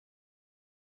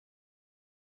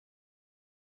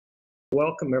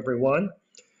Welcome, everyone.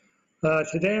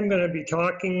 Today I'm going to be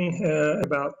talking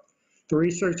about the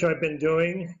research I've been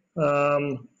doing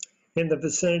in the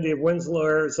vicinity of Winslow,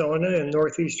 Arizona, and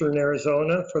northeastern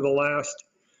Arizona for the last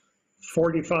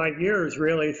 45 years,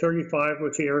 really 35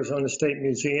 with the Arizona State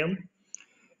Museum.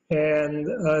 And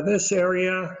this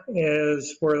area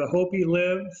is where the Hopi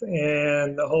live,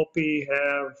 and the Hopi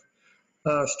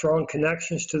have strong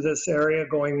connections to this area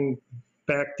going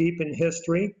back deep in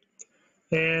history.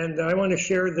 And I want to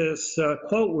share this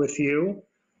quote with you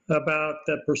about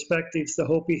the perspectives the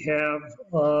Hopi have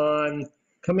on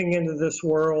coming into this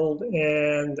world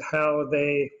and how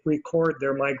they record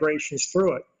their migrations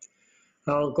through it.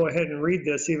 I'll go ahead and read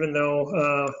this, even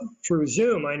though through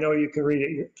Zoom, I know you can read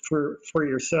it for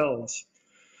yourselves.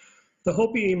 The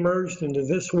Hopi emerged into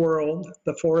this world,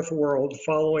 the fourth world,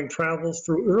 following travels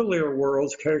through earlier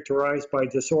worlds characterized by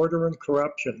disorder and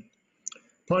corruption.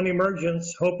 Upon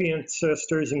emergence, Hopi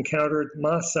ancestors encountered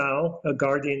Masao, a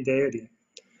guardian deity.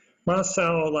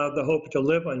 Masao allowed the Hopi to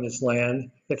live on his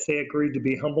land if they agreed to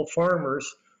be humble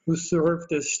farmers who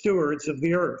served as stewards of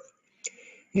the earth.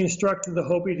 He instructed the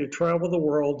Hopi to travel the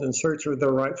world in search of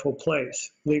their rightful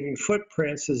place, leaving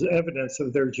footprints as evidence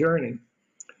of their journey.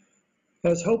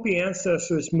 As Hopi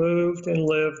ancestors moved and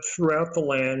lived throughout the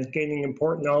land, gaining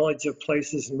important knowledge of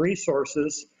places and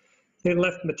resources, they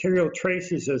left material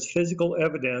traces as physical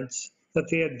evidence that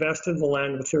they had vested the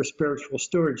land with their spiritual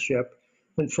stewardship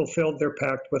and fulfilled their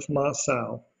pact with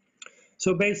Masao.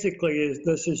 So basically,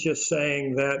 this is just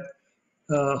saying that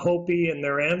Hopi and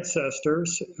their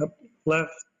ancestors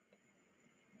left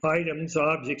items,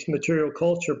 objects, material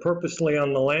culture purposely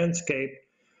on the landscape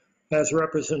as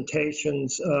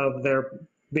representations of their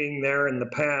being there in the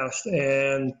past,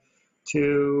 and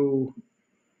to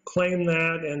claim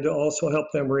that and to also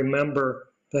help them remember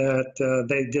that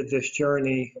they did this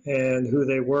journey and who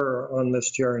they were on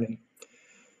this journey.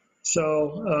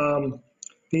 So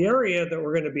the area that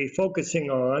we're going to be focusing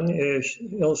on is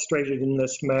illustrated in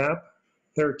this map.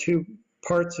 There are two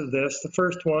parts of this. The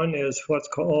first one is what's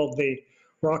called the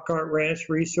Rock Art Ranch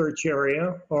Research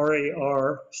Area.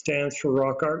 RAR stands for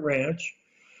Rock Art Ranch.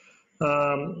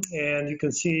 And you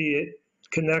can see it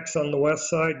connects on the west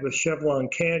side with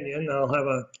Chevelon Canyon. I'll have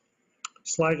a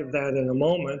slide of that in a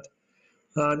moment.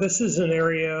 This is an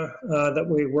area that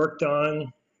we worked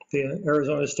on, the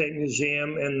Arizona State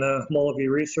Museum and the Mulvey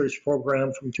Research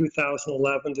Program from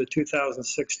 2011 to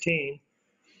 2016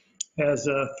 as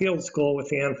a field school with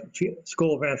the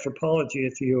School of Anthropology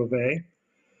at the U of A.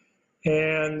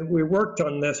 And we worked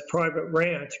on this private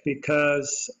ranch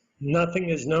because nothing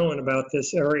is known about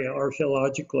this area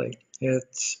archaeologically.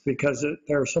 It's because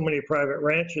there are so many private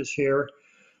ranches here.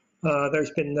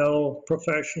 There's been no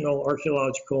professional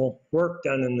archaeological work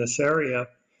done in this area.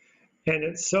 And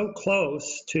it's so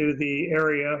close to the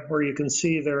area where you can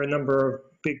see there are a number of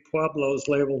big pueblos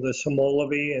labeled as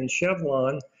Homolovi and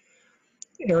Chevelon,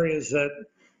 areas that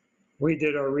we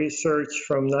did our research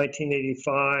from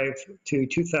 1985 to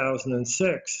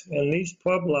 2006. And these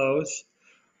pueblos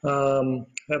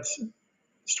have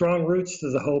strong roots to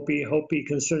the Hopi. Hopi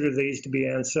consider these to be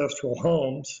ancestral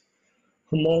homes.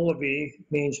 Homolovi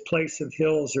means place of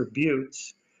hills or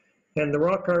buttes. And the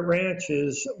Rock Art Ranch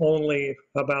is only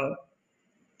about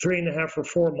 3.5 or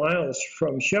 4 miles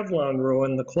from Chevelon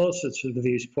Ruin, the closest of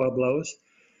these pueblos.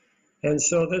 And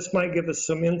so this might give us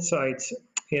some insights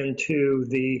into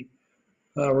the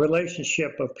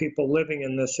relationship of people living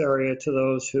in this area to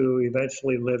those who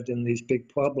eventually lived in these big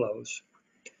pueblos.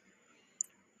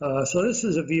 So this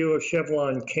is a view of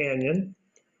Chevelon Canyon.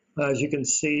 As you can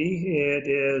see, it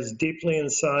is deeply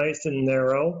incised and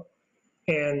narrow.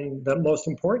 And the most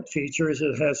important feature is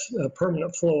it has a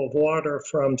permanent flow of water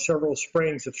from several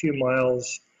springs a few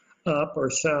miles up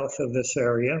or south of this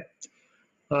area.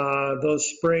 Those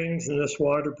springs and this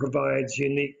water provides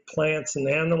unique plants and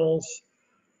animals.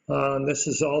 This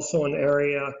is also an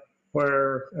area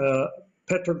where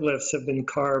petroglyphs have been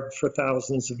carved for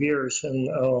thousands of years, and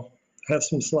I'll have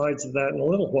some slides of that in a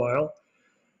little while.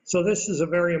 So this is a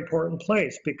very important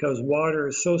place because water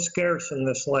is so scarce in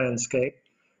this landscape.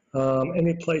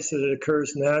 Any place that it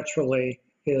occurs naturally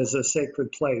is a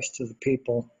sacred place to the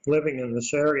people living in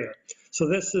this area. So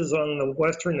this is on the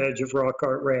western edge of Rock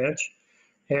Art Ranch,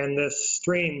 and this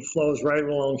stream flows right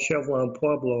along Chevelon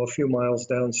Pueblo a few miles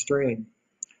downstream.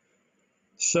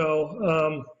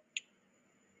 So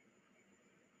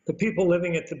the people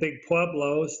living at the big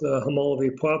pueblos, the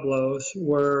Homolovi pueblos,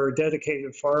 were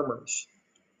dedicated farmers.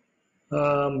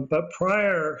 But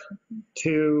prior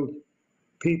to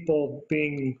people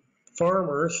being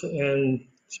farmers and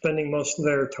spending most of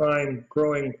their time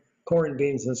growing corn,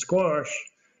 beans, and squash,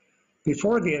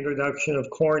 before the introduction of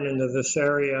corn into this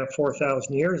area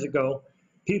 4,000 years ago,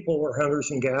 people were hunters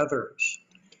and gatherers.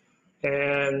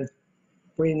 And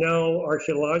we know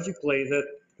archaeologically that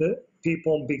the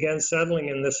people began settling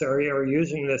in this area or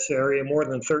using this area more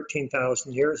than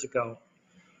 13,000 years ago.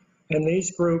 And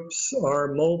these groups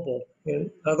are mobile.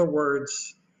 In other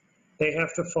words, they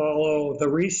have to follow the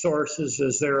resources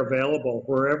as they're available.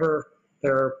 Wherever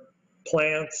there are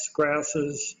plants,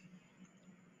 grasses,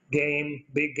 game,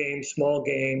 big game, small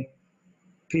game,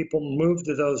 people move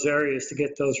to those areas to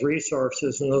get those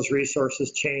resources, and those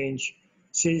resources change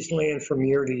seasonally and from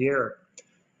year to year.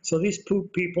 So these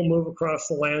people move across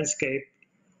the landscape.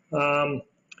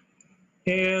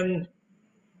 And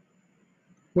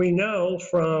we know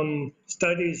from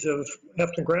studies of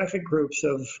ethnographic groups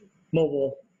of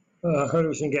mobile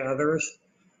hunters and gatherers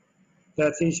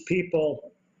that these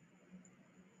people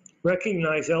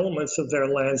recognize elements of their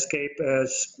landscape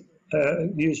as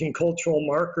using cultural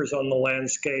markers on the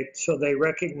landscape. So they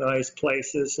recognize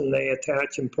places and they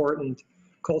attach important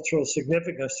cultural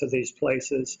significance to these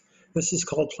places. This is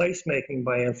called placemaking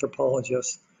by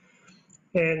anthropologists.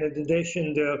 And in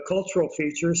addition to cultural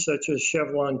features such as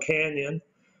Chevelon Canyon,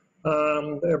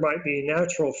 there might be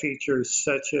natural features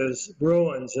such as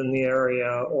ruins in the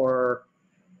area or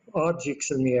objects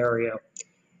in the area.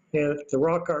 In the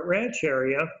Rock Art Ranch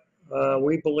area,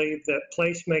 we believe that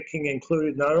placemaking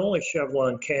included not only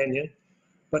Chevelon Canyon,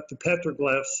 but the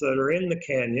petroglyphs that are in the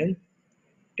canyon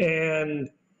and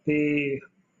the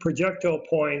projectile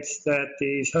points that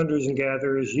these hunters and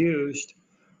gatherers used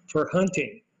for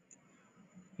hunting.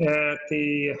 At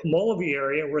the Molavi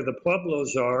area, where the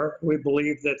pueblos are, we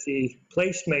believe that the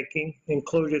placemaking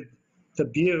included the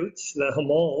buttes, the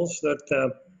humols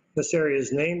that this area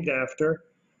is named after,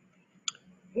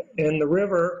 and the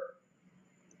river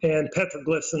and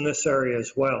petroglyphs in this area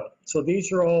as well. So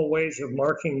these are all ways of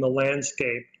marking the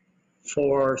landscape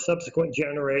for subsequent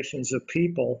generations of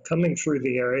people coming through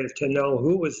the area to know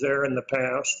who was there in the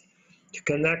past, to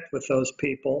connect with those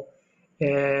people,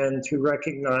 and to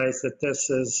recognize that this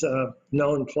is a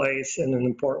known place and an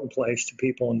important place to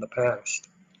people in the past.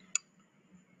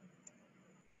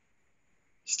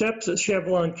 Steps at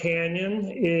Chevelon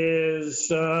Canyon is,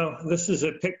 this is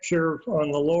a picture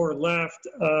on the lower left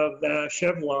of the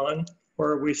Chevelon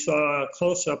where we saw a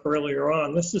close-up earlier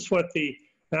on. This is what the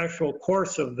actual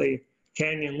course of the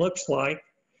canyon looks like,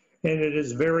 and it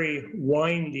is very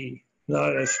windy,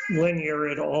 not as linear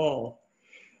at all.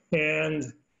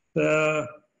 And the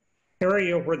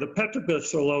area where the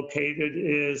petroglyphs are located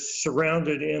is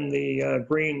surrounded in the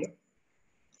green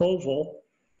oval.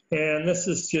 And this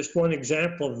is just one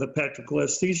example of the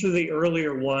petroglyphs. These are the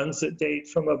earlier ones that date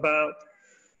from about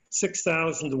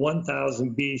 6,000 to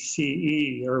 1,000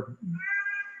 BCE or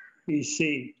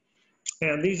BC.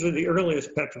 And these are the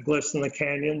earliest petroglyphs in the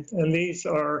canyon. And these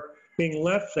are being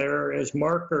left there as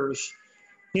markers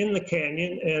in the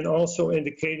canyon and also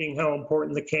indicating how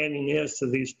important the canyon is to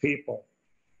these people.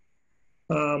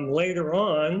 Later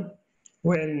on,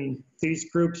 when these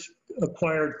groups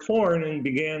acquired corn and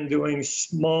began doing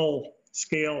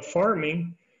small-scale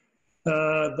farming,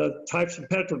 the types of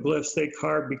petroglyphs they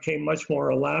carved became much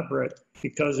more elaborate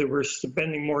because they were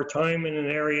spending more time in an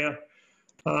area.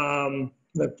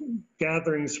 The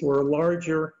gatherings were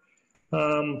larger.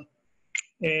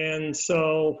 And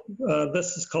so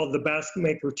this is called the Basket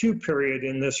Maker II period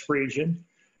in this region.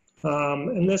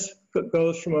 And this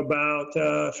goes from about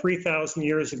 3,000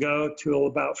 years ago to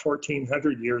about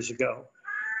 1,400 years ago.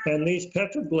 And these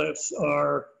petroglyphs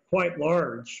are quite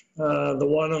large. The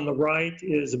one on the right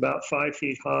is about 5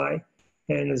 feet high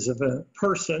and is of a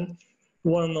person. The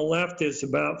one on the left is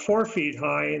about 4 feet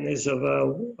high and is of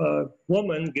a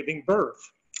woman giving birth.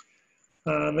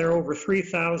 There are over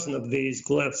 3,000 of these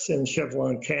glyphs in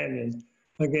Chevelon Canyon,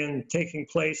 again, taking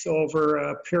place over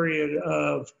a period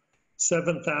of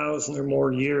 7,000 or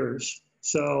more years.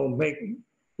 So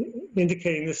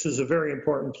indicating this is a very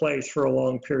important place for a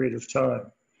long period of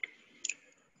time.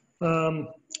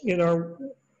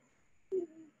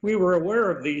 We were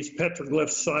aware of these petroglyph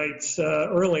sites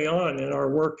early on in our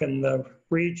work in the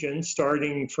region,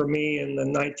 starting for me in the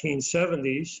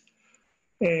 1970s.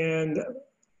 And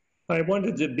I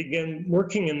wanted to begin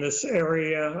working in this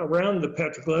area around the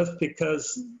petroglyphs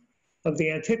because of the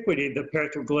antiquity of the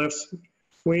petroglyphs.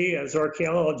 We, as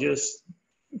archaeologists,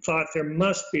 thought there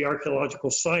must be archaeological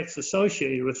sites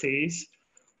associated with these.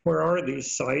 Where are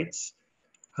these sites?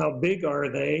 How big are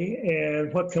they?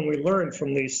 And what can we learn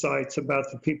from these sites about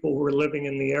the people who were living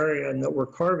in the area and that were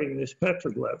carving these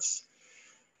petroglyphs?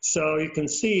 So you can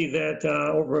see that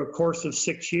over a course of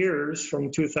 6 years, from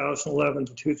 2011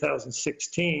 to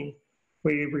 2016,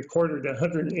 we recorded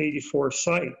 184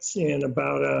 sites in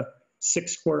about a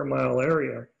 6 square mile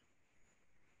area.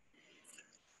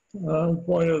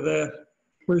 One of the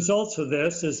results of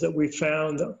this is that we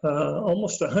found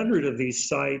almost 100 of these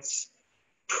sites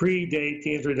predate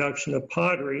the introduction of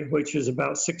pottery, which is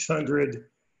about 600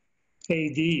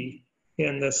 AD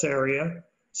in this area.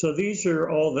 So these are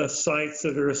all the sites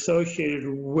that are associated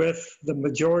with the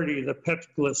majority of the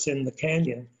petroglyphs in the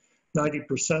canyon,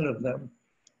 90% of them.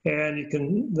 And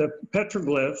the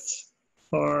petroglyphs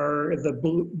are the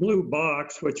blue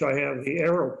box, which I have the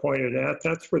arrow pointed at.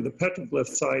 That's where the petroglyph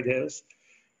site is.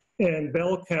 And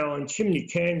Bell Cow and Chimney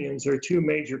Canyons are two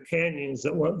major canyons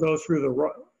that go through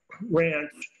the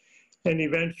ranch and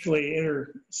eventually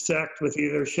intersect with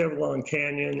either Chevelon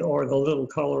Canyon or the Little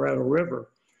Colorado River.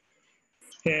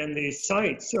 And these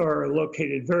sites are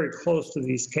located very close to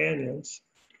these canyons.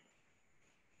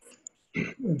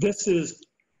 This is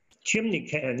Chimney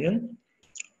Canyon.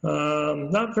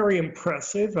 Not very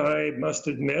impressive, I must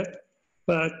admit,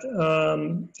 but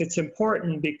it's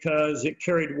important because it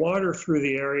carried water through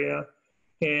the area,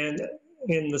 and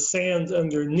in the sands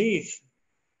underneath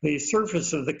the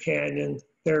surface of the canyon,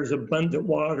 there's abundant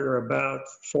water about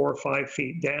 4 or 5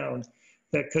 feet down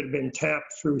that could have been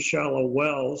tapped through shallow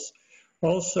wells.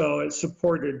 Also, it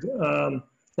supported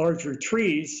larger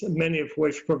trees, many of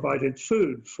which provided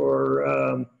food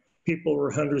for people who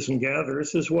were hunters and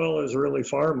gatherers, as well as early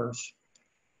farmers.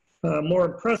 More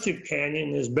impressive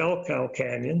canyon is Bell Cow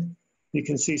Canyon. You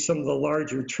can see some of the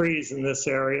larger trees in this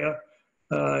area.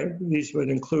 These would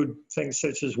include things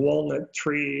such as walnut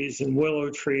trees and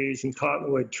willow trees and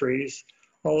cottonwood trees,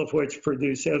 all of which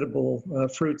produce edible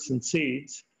fruits and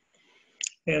seeds.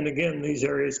 And again, these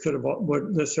areas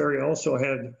this area also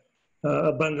had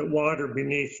abundant water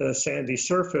beneath the sandy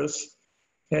surface.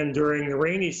 And during the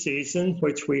rainy season,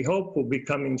 which we hope will be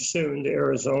coming soon to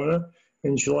Arizona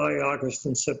in July, August,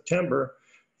 and September,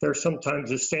 there's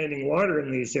sometimes a standing water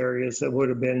in these areas that would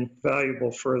have been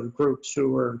valuable for the groups who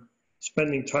were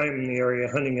spending time in the area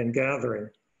hunting and gathering.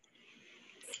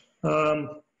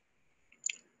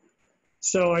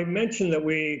 So I mentioned that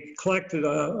we collected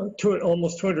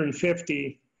almost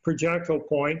 250 projectile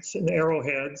points and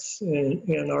arrowheads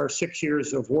in our 6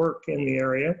 years of work in the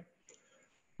area.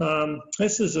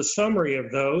 This is a summary of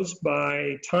those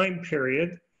by time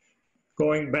period,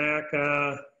 going back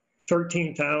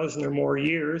 13,000 or more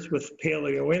years with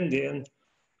Paleo-Indian,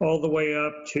 all the way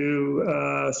up to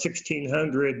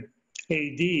 1600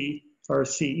 AD or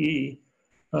CE.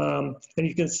 And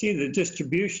you can see the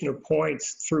distribution of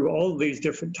points through all of these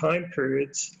different time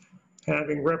periods,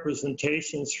 having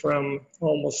representations from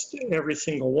almost every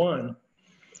single one.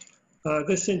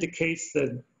 This indicates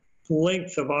the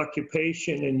length of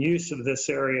occupation and use of this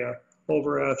area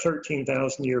over a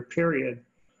 13,000 year period.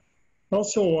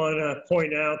 Also want to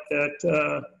point out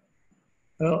that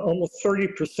almost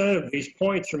 30% of these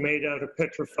points are made out of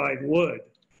petrified wood.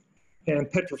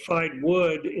 And petrified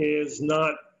wood is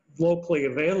not locally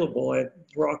available at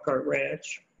Rock Art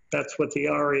Ranch. That's what the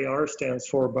RAR stands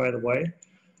for, by the way.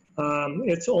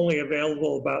 It's only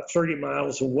available about 30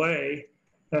 miles away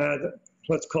at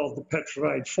what's called the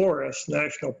Petrified Forest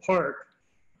National Park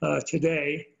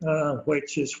today,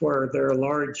 which is where there are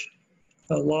large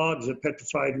logs of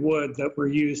petrified wood that were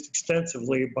used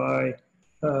extensively by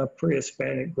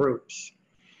pre-Hispanic groups.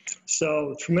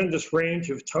 So tremendous range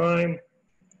of time.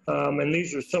 And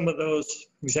these are some of those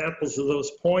examples of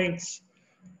those points.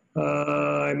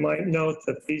 I might note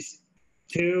that these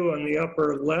two on the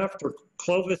upper left are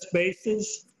Clovis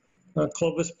bases.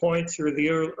 Clovis points are the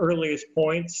earliest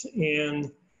points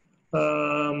in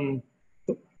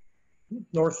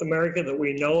North America that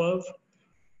we know of.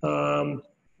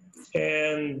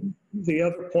 And the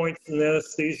other points in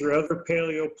this, these are other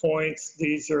paleo points.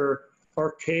 These are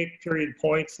archaic period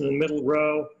points in the middle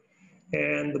row.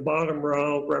 And the bottom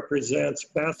row represents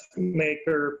basket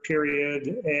maker period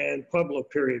and Pueblo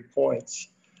period points.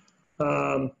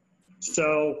 I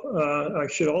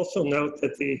should also note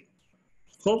that the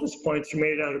Clovis points are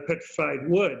made out of petrified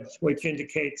wood, which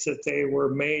indicates that they were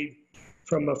made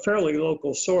from a fairly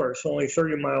local source, only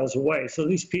 30 miles away. So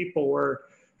these people were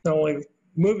not only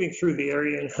moving through the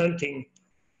area and hunting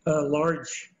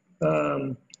large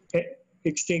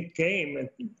extinct game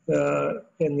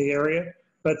in the area,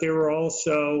 but they were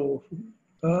also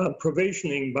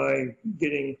provisioning by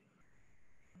getting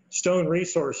stone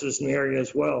resources in the area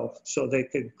as well, so they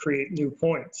could create new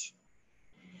points.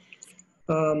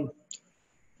 One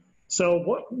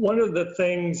of the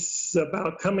things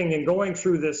about coming and going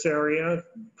through this area,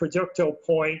 projectile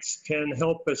points can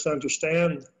help us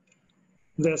understand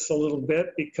this a little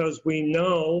bit, because we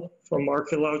know from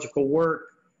archaeological work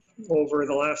over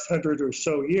the last 100 or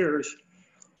so years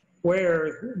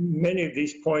where many of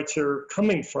these points are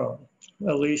coming from,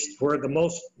 at least where the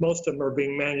most of them are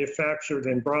being manufactured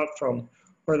and brought from,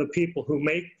 or the people who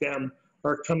make them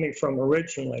are coming from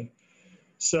originally.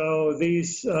 So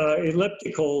these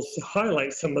ellipticals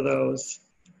highlight some of those.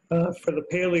 For the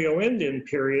Paleo-Indian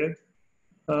period,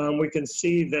 we can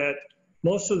see that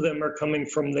most of them are coming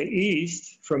from the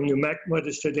east, from what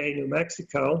is today New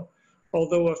Mexico,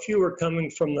 although a few are coming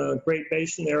from the Great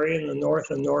Basin area in the north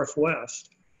and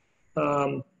northwest.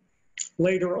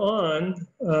 Later on,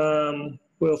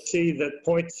 we'll see that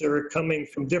points are coming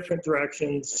from different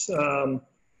directions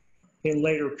in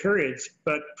later periods,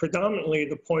 but predominantly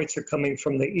the points are coming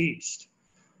from the east.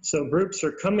 So groups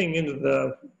are coming into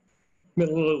the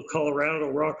middle of Colorado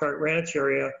Rock Art Ranch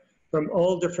area from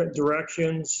all different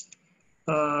directions.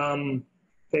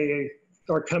 They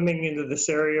are coming into this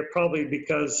area probably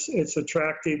because it's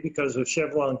attractive because of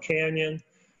Chevelon Canyon,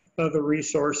 other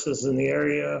resources in the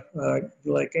area,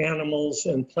 like animals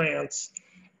and plants,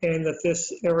 and that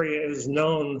this area is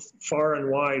known far and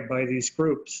wide by these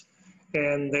groups.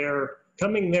 And they're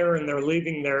coming there and they're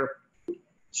leaving their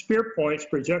spear points,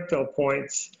 projectile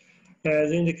points,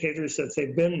 as indicators that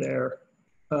they've been there,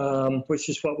 which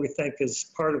is what we think is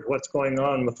part of what's going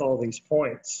on with all these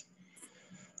points.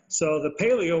 So the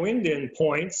Paleo-Indian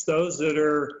points, those that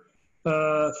are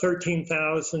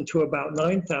 13,000 to about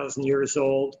 9,000 years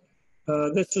old,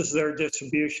 this is their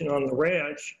distribution on the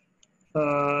ranch.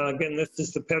 Again, this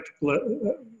is the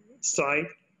petroglyph site.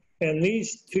 And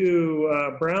these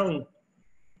two brown,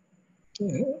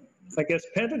 I guess,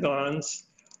 pentagons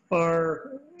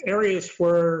are areas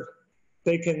where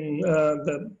they can,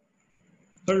 the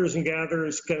hunters and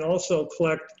gatherers can also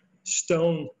collect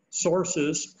stone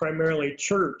sources, primarily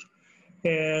chert,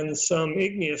 and some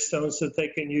igneous stones that they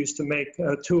can use to make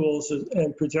tools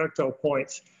and projectile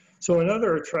points. So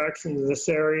another attraction to this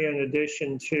area, in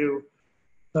addition to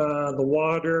the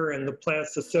water and the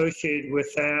plants associated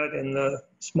with that and the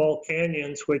small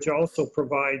canyons, which also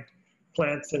provide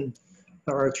plants and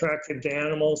are attractive to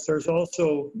animals, there's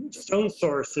also stone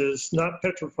sources, not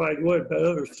petrified wood, but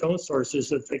other stone sources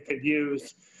that they could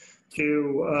use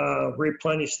to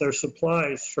replenish their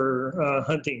supplies for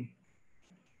hunting.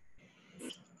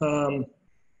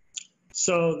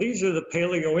 So these are the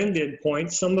Paleo-Indian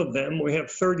points. Some of them, we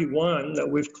have 31 that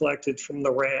we've collected from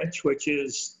the ranch, which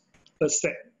is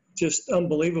just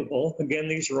unbelievable. Again,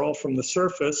 these are all from the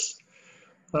surface.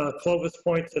 Clovis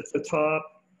points at the top,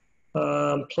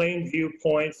 plain view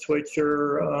points, which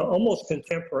are almost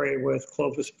contemporary with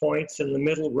Clovis points in the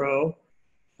middle row.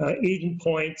 Eden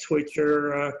points, which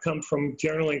are come from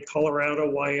generally Colorado,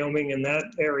 Wyoming, and that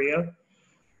area.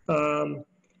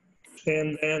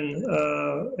 And then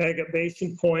Agate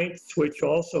Basin points, which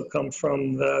also come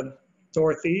from the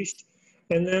northeast.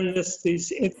 And then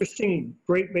these interesting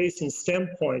Great Basin stem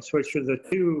points, which are the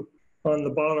two on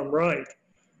the bottom right.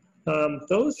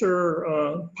 Those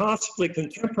are possibly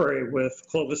contemporary with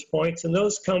Clovis points, and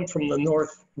those come from the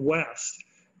northwest,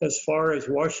 as far as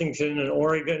Washington and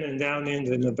Oregon and down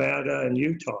into Nevada and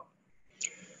Utah.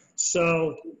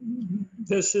 So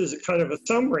this is kind of a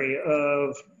summary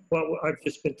of what I've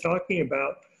just been talking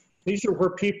about. These are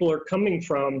where people are coming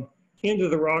from into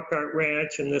the Rock Art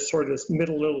Ranch in this sort of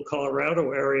middle little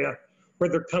Colorado area, where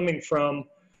they're coming from,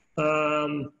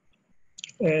 and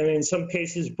in some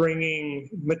cases bringing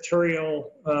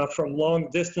material from long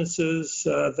distances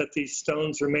that these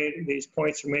stones are made, these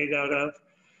points are made out of.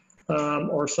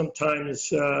 Or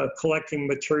sometimes collecting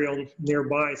material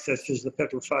nearby, such as the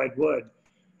petrified wood.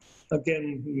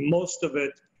 Again, most of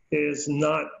it is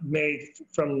not made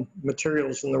from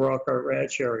materials in the Rock Art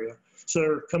Ranch area. So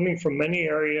they're coming from many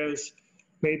areas,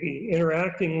 maybe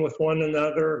interacting with one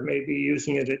another, maybe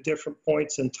using it at different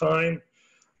points in time.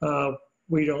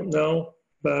 We don't know,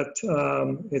 but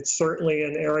it's certainly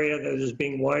an area that is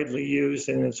being widely used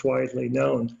and it's widely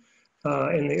known.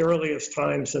 In the earliest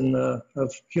times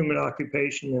of human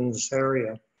occupation in this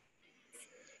area.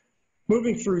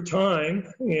 Moving through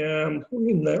time, in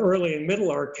the early and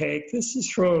middle Archaic, this is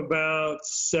from about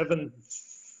 7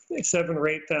 or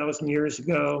 8,000 years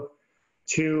ago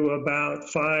to about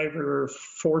 4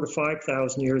 to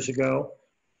 5,000 years ago.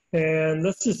 And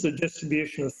this is the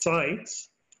distribution of sites.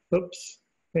 Oops.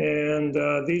 And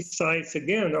these sites,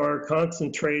 again, are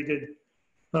concentrated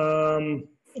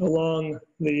along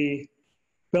the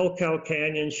Bell Cow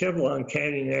Canyon, Chevelon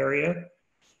Canyon area,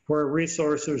 where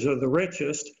resources are the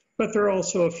richest, but there are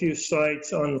also a few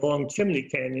sites on Long Chimney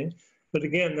Canyon. But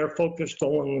again, they're focused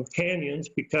along the canyons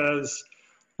because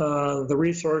the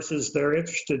resources they're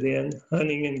interested in,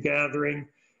 hunting and gathering,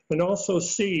 and also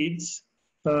seeds,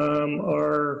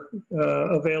 are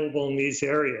available in these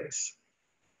areas.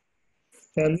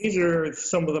 And these are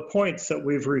some of the points that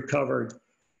we've recovered.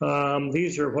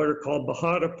 These are what are called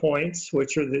Bajada points,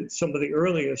 which are some of the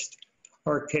earliest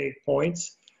archaic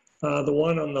points. The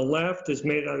one on the left is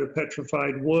made out of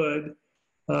petrified wood.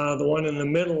 The one in the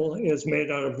middle is made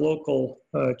out of local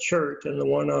chert, and the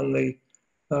one on the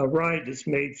right is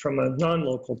made from a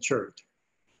non-local chert.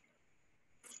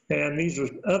 And these are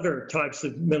other types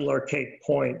of Middle Archaic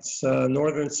points.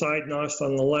 Northern Side Nost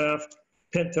on the left,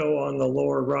 Pinto on the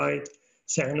lower right,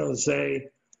 San Jose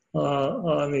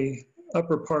on the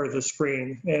upper part of the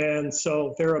screen. And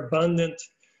so they're abundant.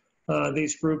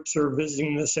 These groups are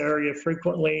visiting this area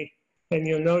frequently. And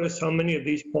you'll notice how many of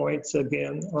these points,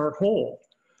 again, are whole.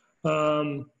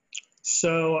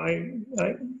 So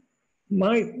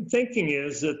my thinking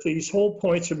is that these whole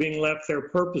points are being left there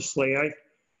purposely.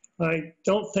 I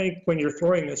don't think when you're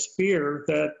throwing a spear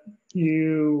that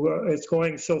it's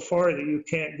going so far that you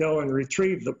can't go and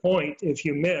retrieve the point if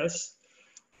you miss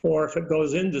or if it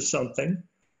goes into something.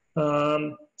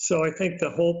 So I think the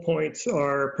whole points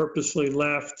are purposely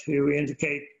left to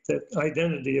indicate the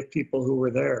identity of people who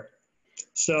were there.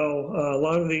 So a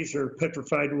lot of these are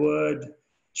petrified wood,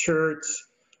 cherts,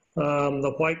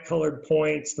 the white colored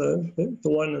points, the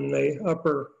one in the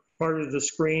upper part of the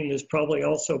screen is probably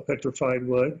also petrified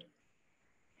wood.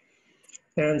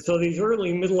 And so these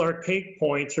early Middle Archaic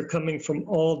points are coming from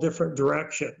all different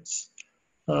directions,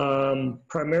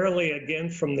 primarily again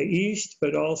from the east,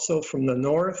 but also from the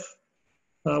north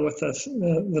with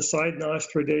the Side Nost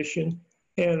tradition,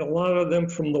 and a lot of them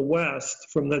from the west,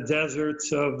 from the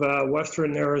deserts of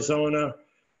western Arizona,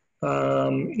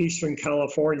 eastern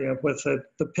California with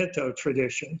the Pinto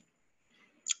tradition.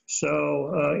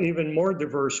 So even more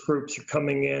diverse groups are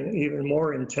coming in, even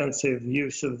more intensive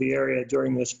use of the area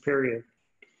during this period.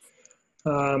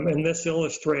 And this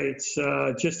illustrates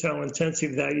just how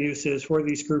intensive that use is, where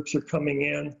these groups are coming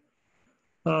in.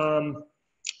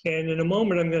 And in a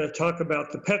moment, I'm going to talk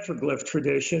about the petroglyph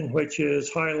tradition, which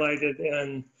is highlighted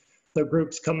in the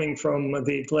groups coming from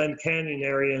the Glen Canyon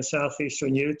area in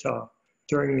southeastern Utah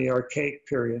during the Archaic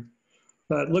period.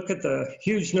 But look at the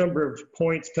huge number of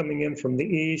points coming in from the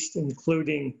east,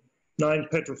 including 9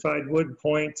 petrified wood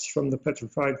points from the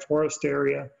petrified forest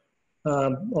area,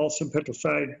 also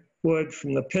petrified wood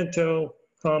from the Pinto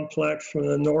complex, from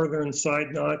the northern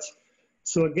Side Knots.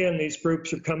 So again, these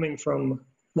groups are coming from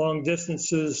long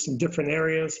distances in different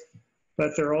areas,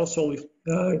 but they're also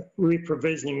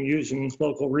reprovisioning using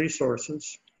local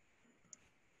resources.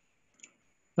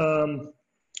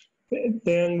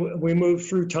 Then we move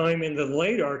through time into the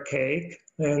late Archaic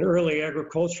and early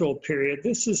agricultural period.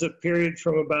 This is a period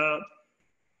from about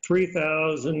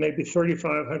 3,000, maybe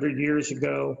 3,500 years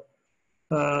ago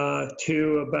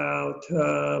to about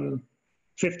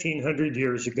 1,500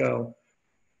 years ago.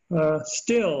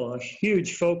 Still a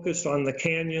huge focus on the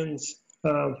canyons,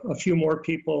 a few more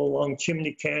people along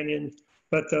Chimney Canyon,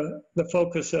 but the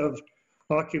focus of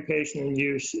occupation and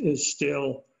use is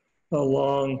still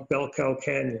along Bell Cow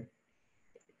Canyon.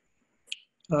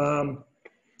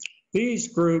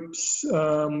 These groups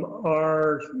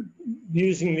are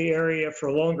using the area for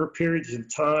longer periods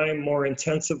of time, more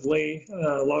intensively.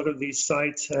 A lot of these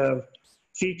sites have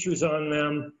features on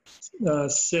them,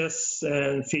 cysts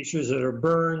and features that are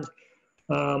burned.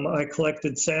 I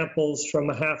collected samples from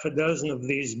a half a dozen of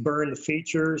these burned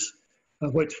features,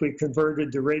 which we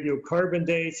converted to radiocarbon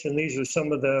dates, and these are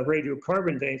some of the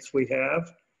radiocarbon dates we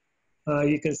have.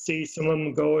 You can see some of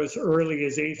them go as early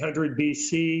as 800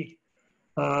 BC,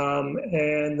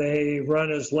 and they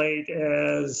run as late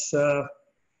as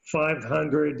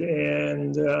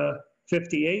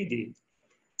 550 AD.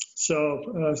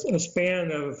 So a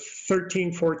span of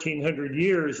 1,400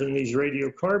 years in these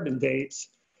radiocarbon dates,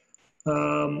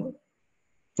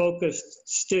 focused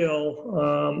still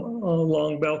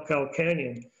along Bell Cow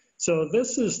Canyon. So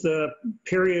this is the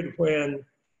period when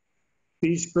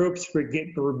these groups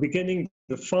were beginning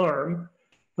to farm.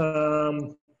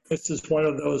 This is one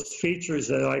of those features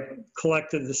that I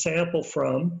collected the sample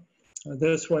from,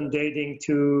 this one dating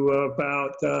to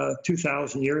about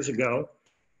 2,000 years ago.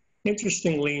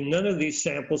 Interestingly, none of these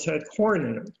samples had corn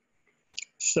in them.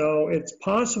 So it's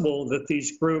possible that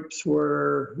these groups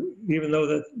were, even though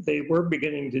that they were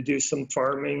beginning to do some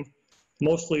farming,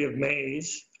 mostly of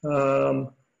maize,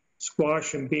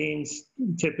 squash and beans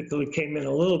typically came in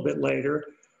a little bit later.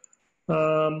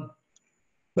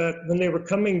 But when they were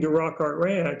coming to Rock Art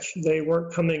Ranch, they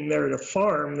weren't coming there to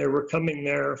farm, they were coming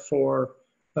there for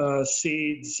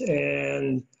seeds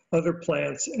and other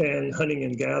plants and hunting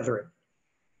and gathering.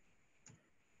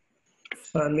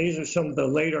 These are some of the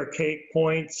late archaic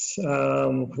points,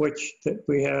 which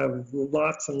we have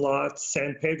lots and lots.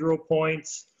 San Pedro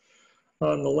points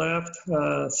on the left.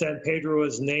 San Pedro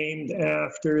is named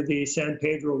after the San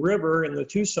Pedro River in the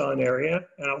Tucson area,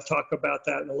 and I'll talk about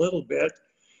that in a little bit.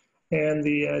 And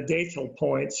the datal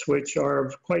points, which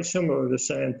are quite similar to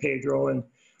San Pedro and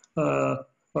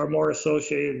are more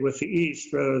associated with the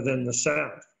east rather than the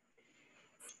south.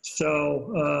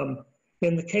 So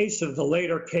in the case of the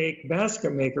late archaic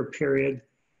basket maker period,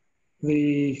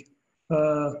 the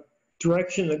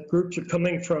direction that groups are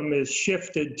coming from is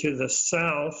shifted to the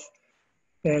south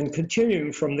and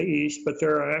continuing from the east, but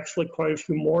there are actually quite a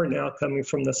few more now coming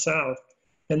from the south.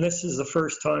 And this is the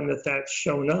first time that that's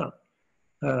shown up.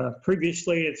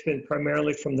 Previously, it's been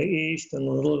primarily from the east and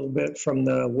a little bit from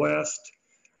the west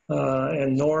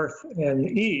and north and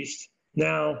east.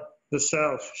 Now the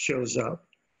south shows up.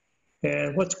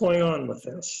 And what's going on with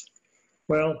this?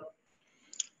 Well,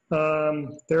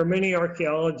 there are many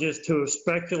archaeologists who have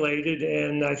speculated,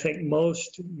 and I think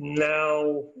most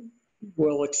now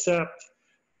will accept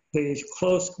the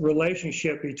close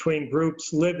relationship between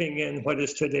groups living in what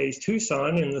is today's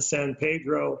Tucson in the San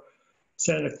Pedro,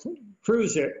 Santa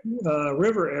Cruz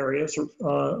river areas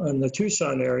in the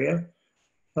Tucson area,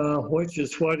 which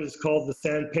is what is called the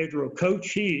San Pedro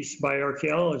Cochise by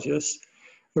archaeologists.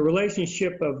 The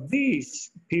relationship of these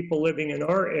people living in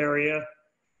our area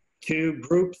to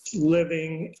groups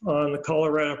living on the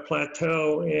Colorado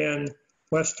Plateau in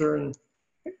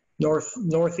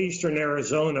northeastern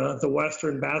Arizona, the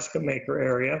western basket maker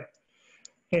area.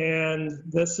 And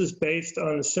this is based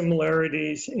on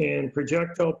similarities in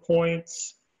projectile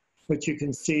points, which you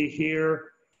can see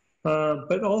here,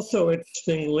 but also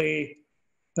interestingly,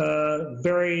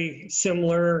 very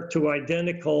similar to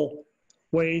identical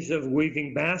ways of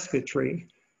weaving basketry.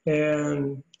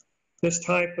 And this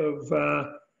type of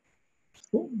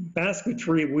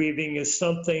basketry weaving is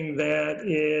something that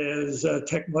is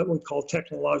what we call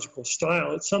technological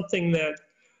style. It's something that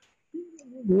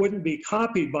wouldn't be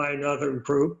copied by another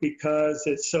group because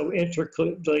it's so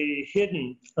intricately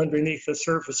hidden underneath the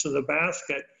surface of the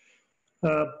basket.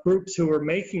 Groups who are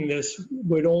making this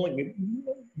would only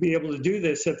be able to do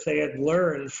this if they had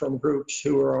learned from groups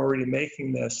who are already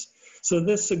making this. So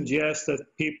this suggests that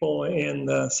people in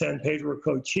the San Pedro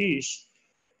Cochise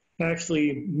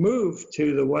actually moved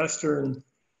to the western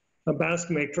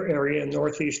basket maker area in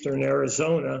northeastern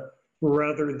Arizona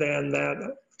rather than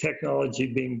that technology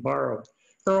being borrowed.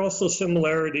 There are also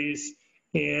similarities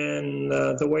in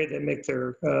the way they make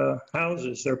their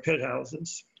houses, their pit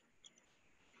houses.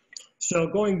 So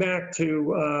going back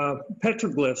to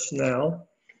petroglyphs now,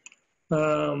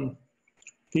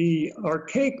 the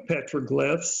archaic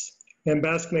petroglyphs and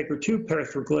basket maker 2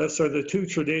 petroglyphs are the two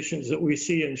traditions that we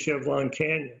see in Chevelon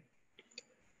Canyon.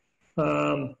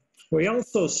 We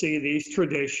also see these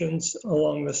traditions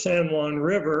along the San Juan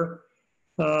River,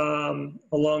 along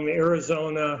the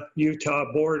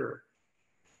Arizona-Utah border.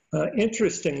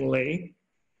 Interestingly,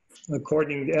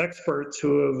 according to experts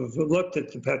who have looked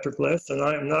at the petroglyphs, and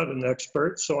I am not an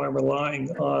expert, so I'm relying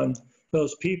on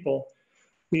those people,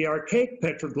 the archaic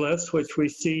petroglyphs, which we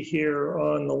see here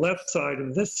on the left side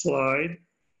of this slide,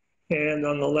 and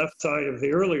on the left side of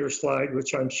the earlier slide,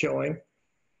 which I'm showing,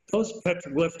 those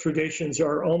petroglyph traditions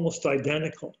are almost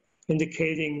identical,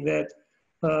 indicating that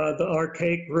the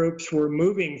archaic groups were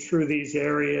moving through these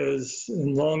areas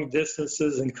in long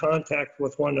distances in contact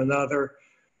with one another.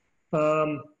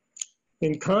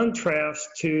 In contrast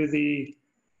to the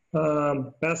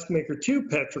basket maker 2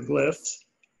 petroglyphs,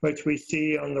 which we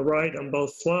see on the right on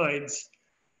both slides,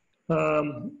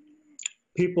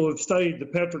 people who've studied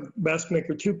the basket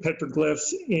maker 2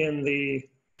 petroglyphs in the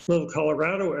Little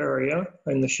Colorado area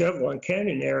and the Chevelon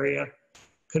Canyon area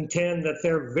contend that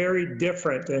they're very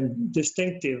different and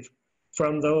distinctive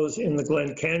from those in the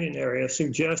Glen Canyon area,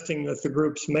 suggesting that the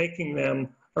groups making them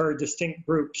are distinct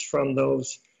groups from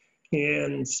those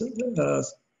in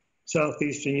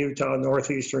southeastern Utah,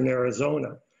 northeastern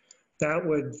Arizona. That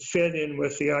would fit in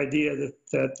with the idea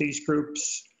that these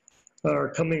groups are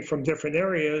coming from different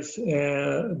areas,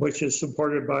 which is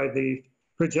supported by the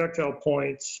projectile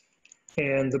points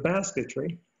and the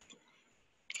basketry.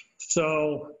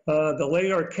 So the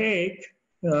late archaic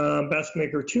basket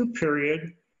maker 2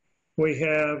 period, we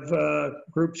have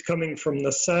groups coming from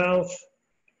the south,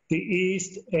 the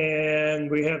east,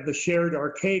 and we have the shared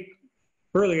archaic,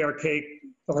 early archaic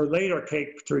or late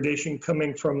archaic tradition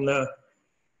coming from the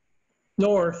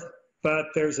north, but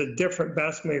there's a different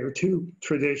basket maker 2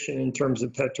 tradition in terms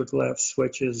of petroglyphs,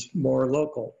 which is more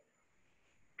local.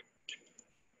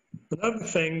 Another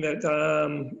thing that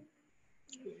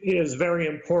is very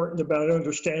important about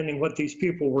understanding what these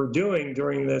people were doing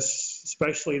during this,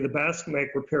 especially the basket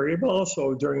maker period, but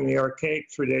also during the archaic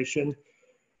tradition,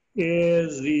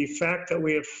 is the fact that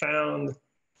we have found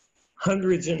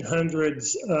hundreds and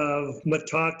hundreds of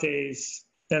metates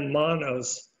and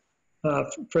manos.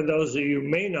 For those of you who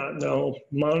may not know,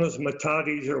 manos and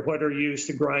metates are what are used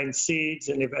to grind seeds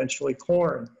and eventually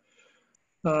corn.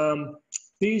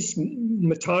 These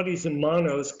metates and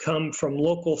manos come from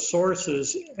local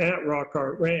sources at Rock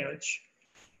Art Ranch,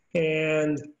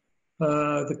 and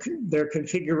their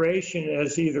configuration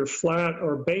as either flat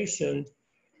or basin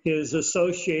is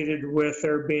associated with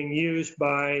their being used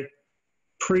by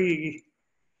pre-corn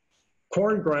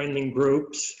grinding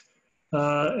groups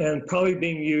and probably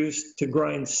being used to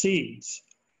grind seeds.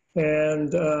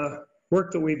 And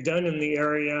work that we've done in the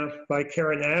area by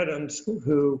Karen Adams,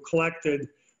 who collected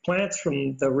plants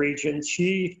from the region,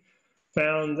 she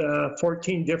found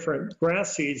 14 different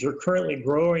grass seeds are currently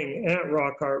growing at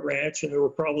Rock Art Ranch, and there were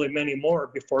probably many more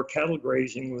before cattle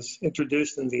grazing was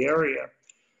introduced in the area.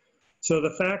 So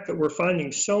the fact that we're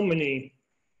finding so many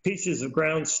pieces of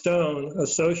ground stone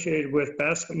associated with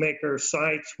basket maker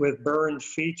sites with burned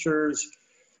features,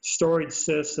 storage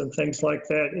cysts, and things like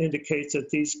that indicates that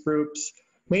these groups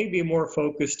may be more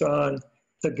focused on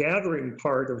the gathering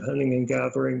part of hunting and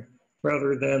gathering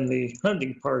rather than the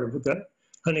hunting part of the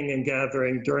hunting and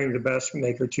gathering during the basket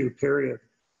maker 2 period.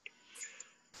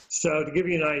 So to give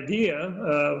you an idea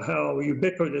of how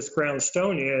ubiquitous ground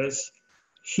stone is,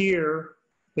 here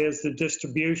is the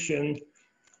distribution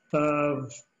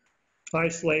of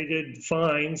isolated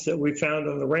finds that we found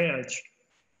on the ranch.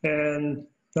 And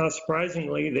not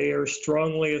surprisingly, they are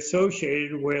strongly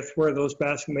associated with where those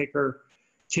basket maker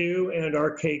 2 and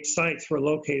archaic sites were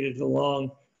located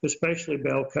along, especially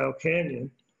Bell Cow Canyon.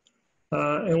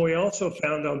 And we also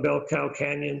found on Bell Cow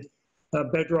Canyon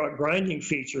bedrock grinding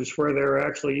features where they're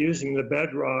actually using the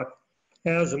bedrock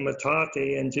as a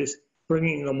metate and just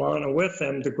bringing the mana with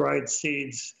them to grind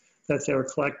seeds that they're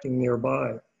collecting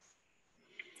nearby.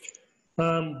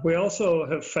 We also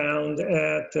have found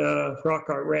at Rock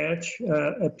Art Ranch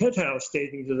a pit house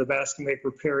dating to the basket maker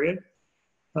period,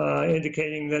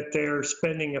 indicating that they're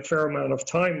spending a fair amount of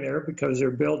time there because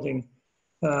they're building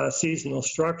seasonal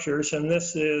structures. And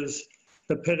this is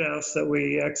the pit house that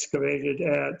we excavated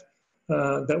at,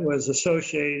 that was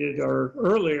associated or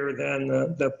earlier than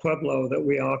the pueblo that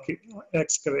we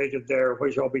excavated there,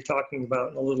 which I'll be talking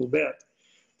about in a little bit.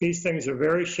 These things are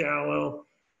very shallow,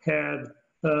 had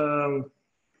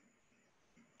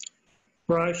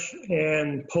brush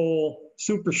and pole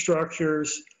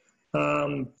superstructures.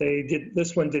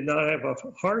 This one did not have a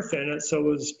hearth in it, so it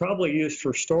was probably used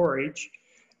for storage,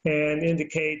 and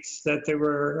indicates that they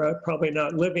were probably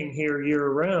not living here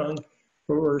year-round,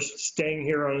 but were staying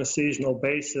here on a seasonal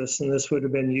basis, and this would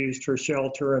have been used for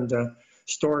shelter and to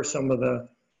store some of the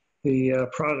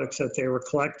products that they were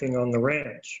collecting on the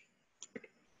ranch.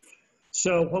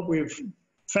 So what we've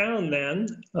found then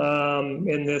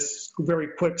in this very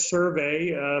quick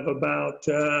survey of about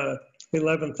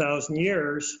 11,000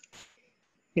 years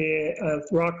at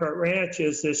Rock Art Ranch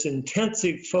is this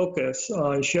intensive focus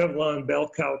on Chevelon and Bell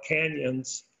Cow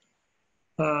Canyons,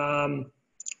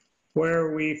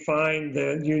 where we find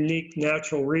the unique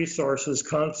natural resources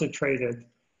concentrated.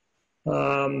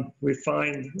 We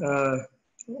find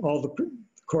of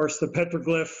course, the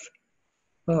petroglyph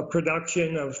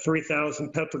production of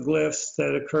 3,000 petroglyphs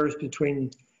that occurs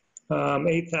between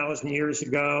 8,000 years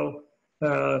ago,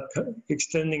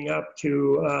 extending up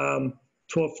to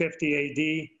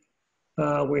 1250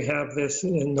 AD. We have this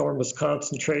enormous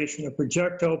concentration of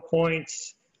projectile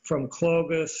points from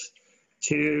Clovis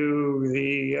to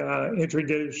the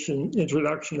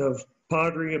introduction of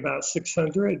pottery about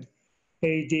 600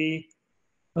 AD.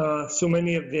 So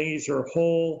many of these are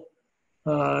whole,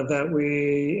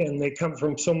 and they come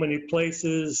from so many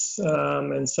places,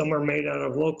 and some are made out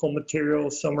of local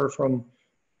materials, some are from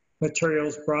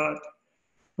materials brought.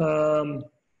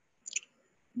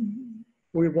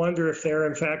 We wonder if they're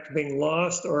in fact being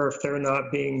lost or if they're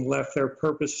not being left there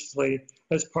purposely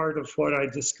as part of what I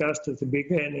discussed at the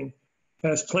beginning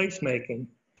as placemaking.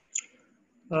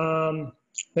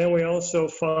 Then we also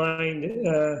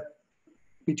find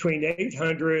between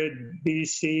 800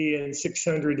 BC and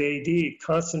 600 AD,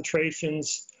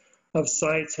 concentrations of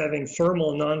sites having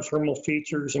thermal and non-thermal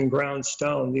features in ground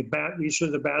stone. These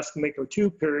are the basket maker 2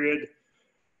 period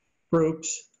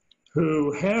groups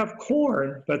who have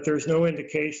corn, but there's no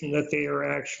indication that they are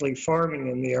actually farming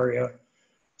in the area.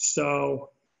 So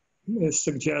it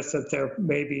suggests that they're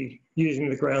maybe using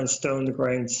the ground stone to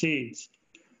grind seeds.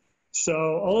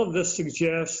 So all of this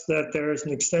suggests that there's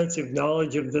an extensive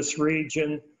knowledge of this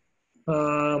region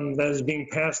that is being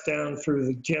passed down through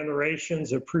the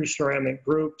generations of pre-ceramic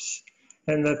groups,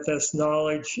 and that this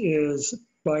knowledge is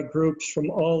by groups from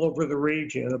all over the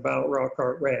region about Rock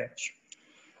Art Ranch.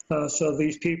 So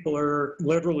these people are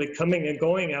literally coming and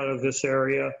going out of this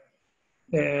area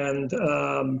and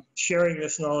sharing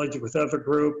this knowledge with other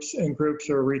groups, and groups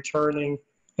are returning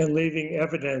and leaving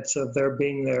evidence of their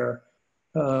being there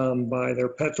by their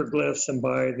petroglyphs and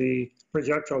by the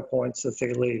projectile points that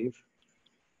they leave.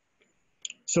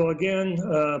 So again,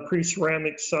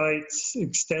 pre-ceramic sites,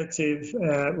 extensive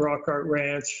at Rock Art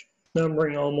Ranch,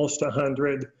 numbering almost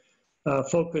 100,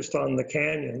 focused on the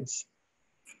canyons.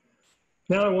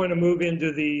 Now I want to move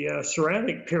into the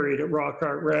ceramic period at Rock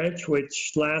Art Ranch,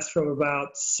 which lasts from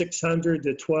about 600 to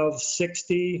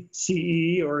 1260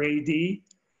 CE or AD.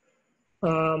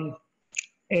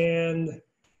 And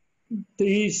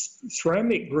these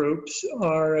ceramic groups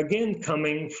are again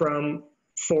coming from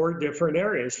 4 different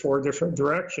areas, 4 different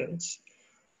directions.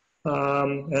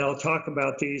 And I'll talk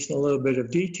about these in a little bit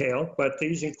of detail, but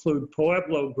these include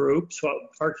Pueblo groups, what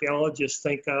archaeologists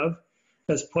think of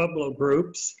as Pueblo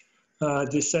groups.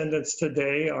 Descendants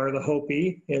today are the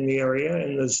Hopi in the area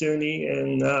and the Zuni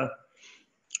in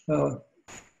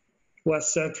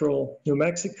west central New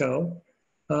Mexico.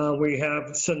 We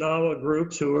have Sonawa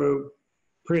groups who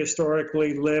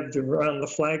prehistorically lived around the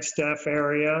Flagstaff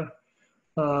area.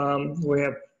 We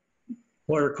have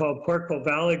what are called Puerto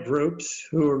Valley groups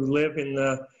who live in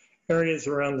the areas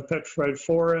around the Petrified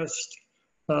Forest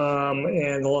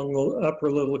and along the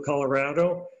upper Little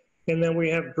Colorado. And then we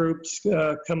have groups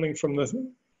coming from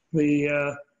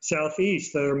the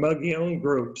southeast that are Mogollon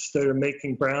groups that are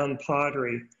making brown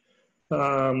pottery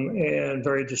and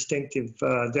very distinctive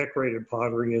decorated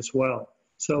pottery as well.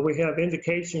 So we have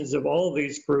indications of all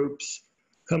these groups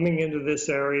coming into this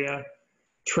area,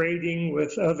 trading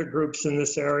with other groups in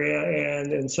this area,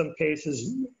 and in some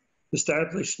cases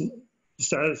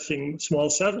establishing small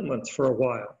settlements for a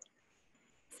while.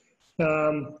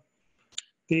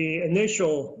 The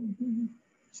initial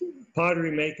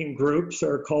pottery making groups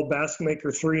are called Basque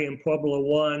Maker 3 and Pueblo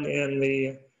 1 in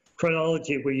the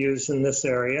chronology we use in this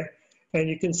area. And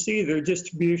you can see their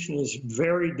distribution is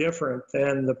very different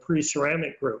than the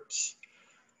pre-ceramic groups.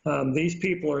 These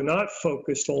people are not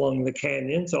focused along the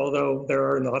canyons, although there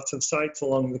are lots of sites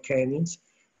along the canyons.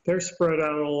 They're spread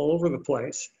out all over the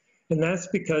place. And that's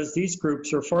because these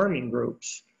groups are farming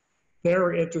groups.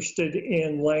 They're interested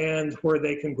in land where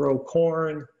they can grow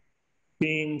corn,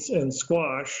 beans, and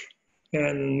squash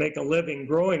and make a living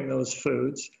growing those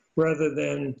foods rather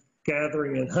than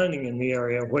gathering and hunting in the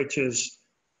area, which is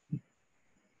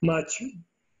much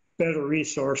better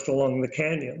resourced along the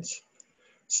canyons.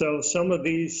 So some of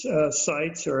these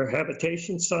sites are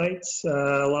habitation sites.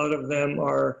 A lot of them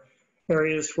are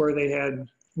areas where they had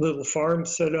little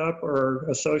farms set up or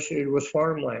associated with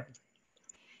farmland.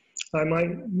 I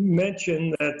might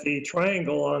mention that the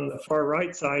triangle on the far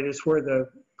right side is where the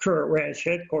current ranch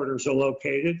headquarters are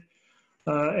located.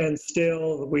 And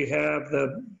still we have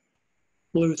the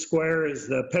blue square is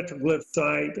the petroglyph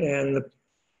site and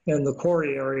the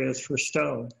quarry areas for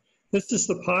stone. This is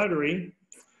the pottery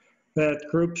that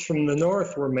groups from the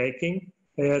north were making.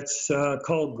 It's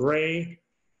called grayware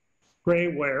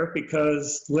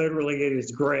because literally it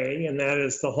is gray, and that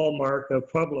is the hallmark of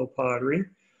Pueblo pottery.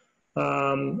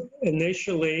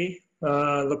 Initially,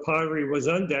 the pottery was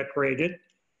undecorated,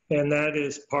 and that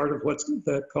is part of what's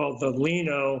called the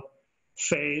lino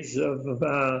phase of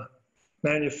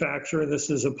manufacture. This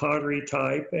is a pottery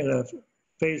type and a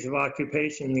phase of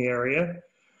occupation in the area.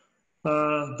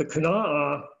 The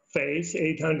Kanaa phase,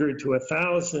 800 to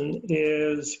 1,000,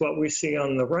 is what we see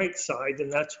on the right side,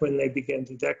 and that's when they begin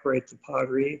to decorate the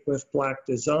pottery with black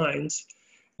designs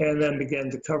and then begin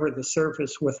to cover the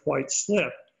surface with white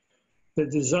slip. The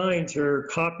designs are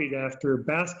copied after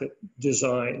basket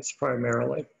designs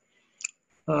primarily.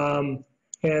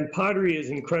 And pottery is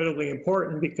incredibly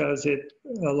important because it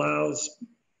allows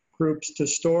groups to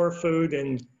store food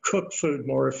and cook food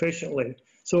more efficiently.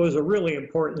 So it was a really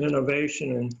important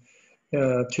innovation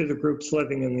to the groups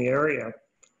living in the area.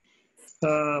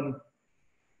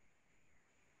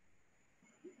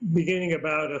 Beginning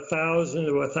about 1,000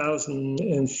 to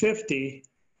 1,050,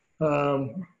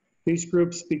 these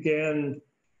groups began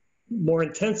more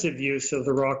intensive use of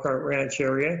the Rock Art Ranch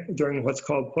area during what's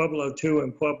called Pueblo 2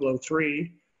 and Pueblo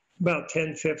 3, about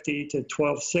 1050 to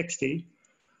 1260.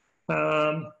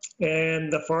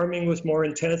 And the farming was more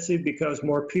intensive because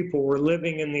more people were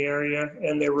living in the area,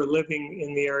 and they were living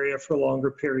in the area for longer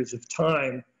periods of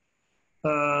time.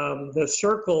 The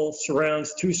circle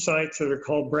surrounds two sites that are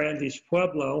called Brandeis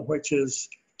Pueblo, which is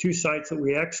two sites that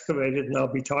we excavated, and I'll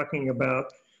be talking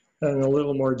about in a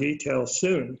little more detail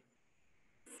soon.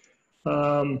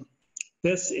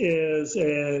 This is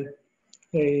a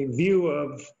view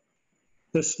of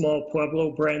this small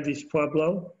pueblo, Brandeis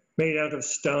Pueblo, made out of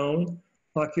stone,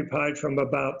 occupied from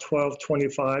about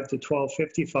 1225 to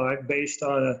 1255, based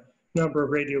on a number of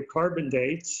radiocarbon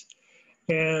dates.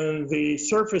 And the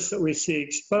surface that we see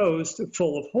exposed,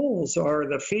 full of holes, are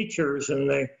the features and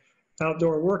the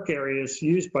outdoor work areas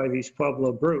used by these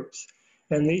Pueblo groups.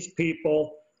 And these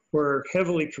people were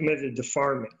heavily committed to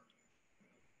farming.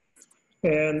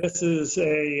 And this is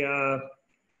a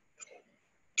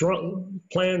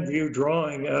plan view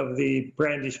drawing of the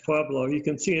Brandeis Pueblo. You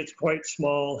can see it's quite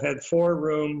small, had 4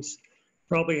 rooms,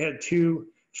 probably had 2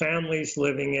 families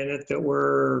living in it that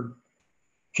were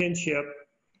kinship.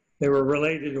 They were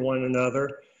related to one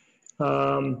another,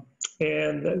 and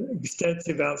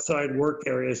extensive outside work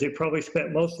areas. They probably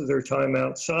spent most of their time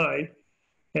outside.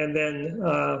 And then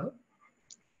about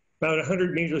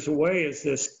 100 meters away is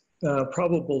this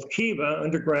probable kiva,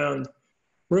 underground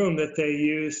room that they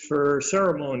used for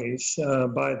ceremonies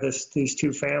by these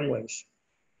 2 families.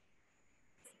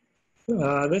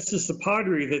 This is the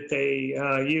pottery that they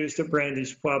used at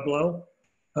Brandeis Pueblo.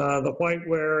 The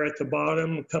whiteware at the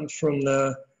bottom comes from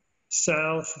the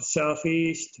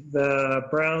southeast. The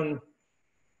brown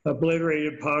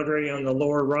obliterated pottery on the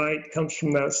lower right comes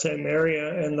from that same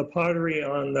area, and the pottery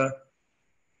on the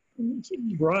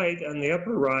right, on the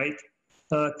upper right,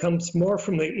 comes more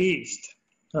from the east.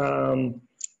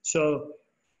 So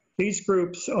these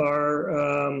groups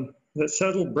are, that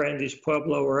settled Brandeis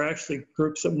Pueblo are actually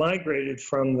groups that migrated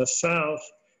from the south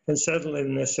and settled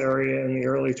in this area in the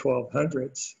early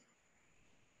 1200s.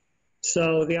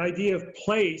 So the idea of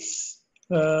place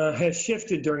has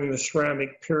shifted during the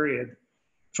ceramic period.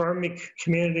 Farming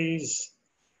communities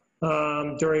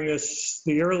during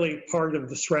the early part of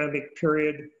the ceramic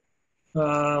period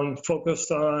focused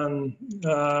on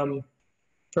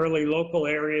fairly local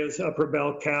areas, Upper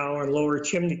Bell Cow and Lower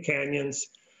Chimney Canyons,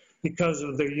 because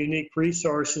of the unique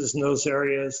resources in those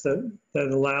areas that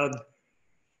allowed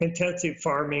intensive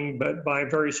farming, but by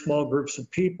very small groups of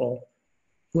people.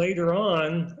 Later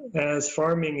on, as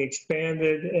farming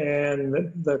expanded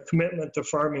and the commitment to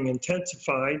farming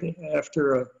intensified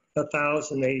after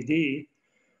 1000 AD,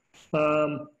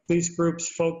 these groups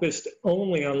focused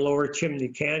only on Lower Chimney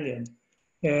Canyon.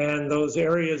 And those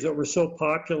areas that were so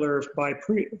popular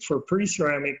for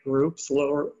pre-ceramic groups,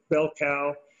 Lower Bell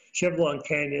Cow, Chevelon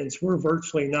Canyons, were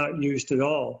virtually not used at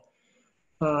all.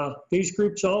 These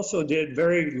groups also did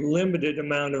very limited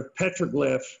amount of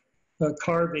petroglyph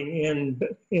carving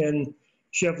in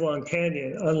Chevelon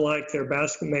Canyon, unlike their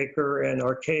basket maker and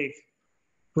archaic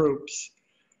groups.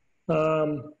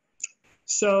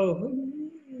 So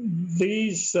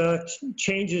these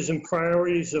changes in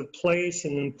priorities of place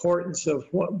and importance of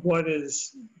what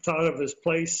is thought of as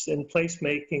place and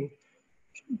placemaking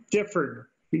differed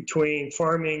between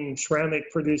farming ceramic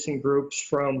producing groups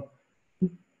from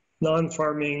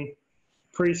non-farming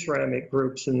pre-ceramic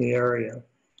groups in the area.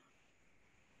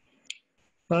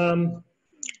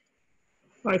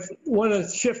 I want to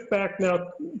shift back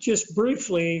now just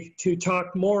briefly to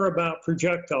talk more about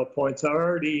projectile points. I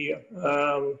already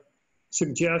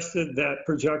suggested that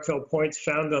projectile points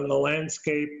found on the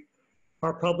landscape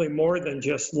are probably more than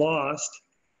just lost.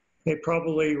 They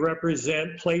probably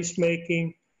represent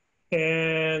placemaking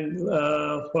and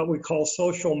what we call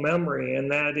social memory,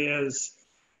 and that is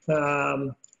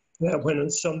that when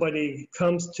somebody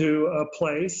comes to a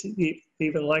place,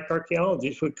 even like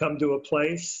archaeologists would come to a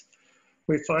place,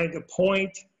 we find a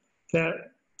point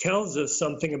that tells us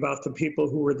something about the people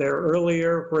who were there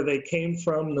earlier, where they came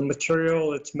from. The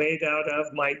material it's made out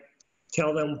of might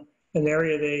tell them an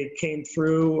area they came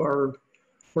through or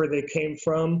where they came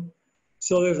from.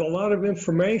 So there's a lot of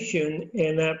information,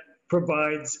 and that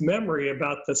provides memory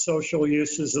about the social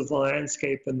uses of the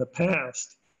landscape in the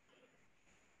past.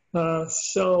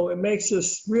 So it makes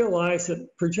us realize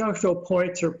that projectile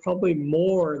points are probably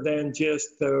more than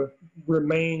just the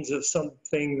remains of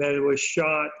something that was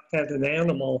shot at an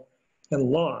animal and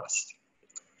lost.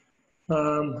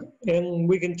 And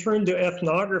we can turn to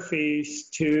ethnographies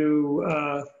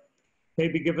to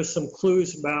maybe give us some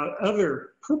clues about other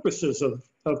purposes of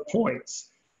points.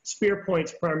 Spear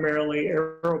points primarily,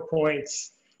 arrow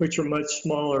points, which are much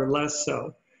smaller, less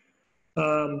so.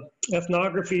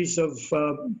 Ethnographies of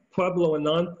Pueblo and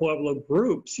non-Pueblo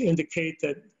groups indicate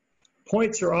that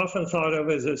points are often thought of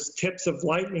as tips of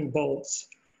lightning bolts.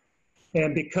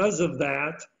 And because of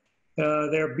that,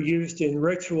 They're used in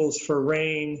rituals for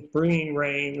rain, bringing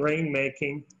rain,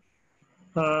 rainmaking.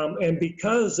 And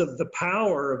because of the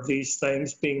power of these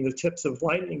things being the tips of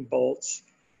lightning bolts,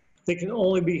 they can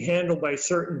only be handled by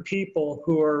certain people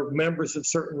who are members of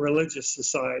certain religious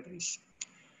societies.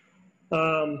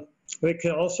 They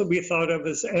can also be thought of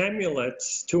as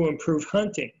amulets to improve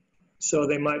hunting. So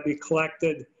they might be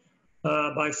collected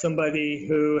by somebody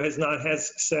who has not had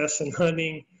success in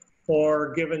hunting,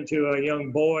 or given to a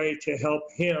young boy to help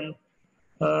him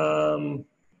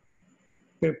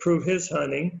improve his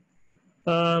hunting.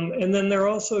 And then they're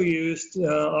also used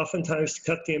oftentimes to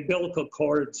cut the umbilical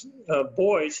cords of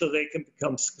boys so they can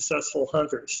become successful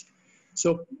hunters.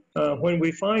 So when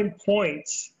we find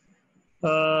points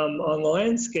on the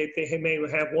landscape, they may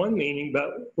have one meaning,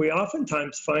 but we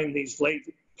oftentimes find these late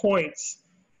points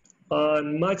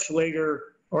on much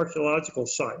later archaeological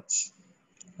sites.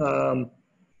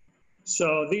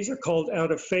 So these are called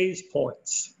out-of-phase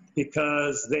points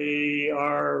because they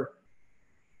are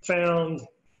found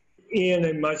in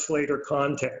a much later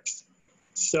context.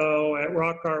 So at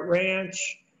Rock Art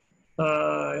Ranch,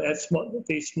 at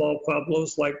these small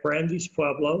pueblos like Brandy's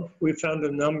Pueblo, we found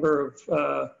a number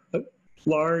of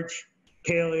large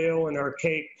paleo and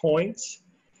archaic points.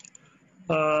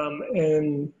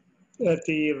 And at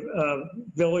the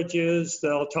villages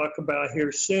that I'll talk about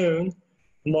here soon,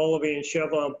 Molive and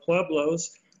Chevelon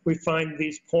Pueblos, we find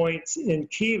these points in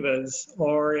kivas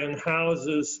or in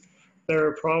houses that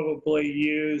are probably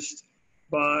used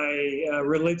by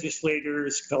religious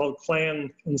leaders called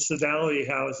clan and sodality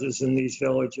houses in these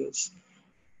villages.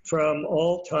 From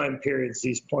all time periods,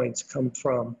 these points come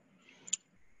from.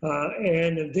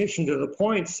 And in addition to the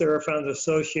points, they are found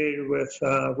associated with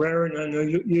rare and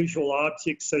unusual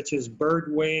objects such as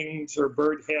bird wings or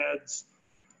bird heads,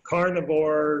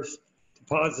 carnivores,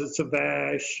 deposits of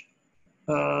ash.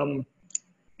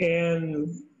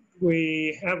 And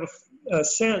we have a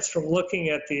sense from looking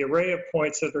at the array of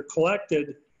points that are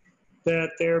collected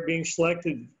that they're being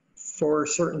selected for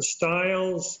certain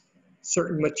styles,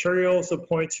 certain materials the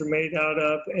points are made out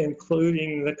of,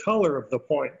 including the color of the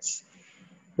points,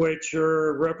 which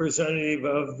are representative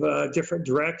of different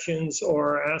directions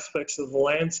or aspects of the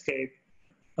landscape.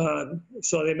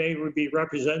 So they may be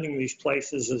representing these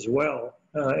places as well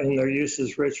in their use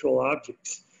as ritual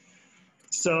objects.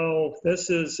 So this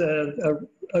is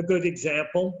a good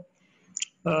example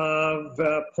of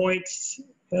points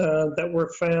that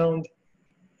were found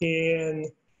in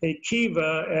a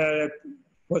kiva at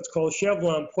what's called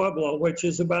Chevelon Pueblo, which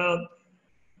is about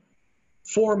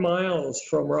 4 miles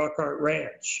from Rock Art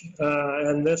Ranch.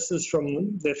 And this is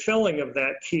from the filling of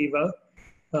that kiva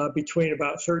between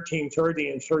about 1330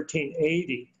 and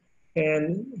 1380.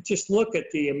 And just look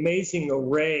at the amazing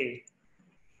array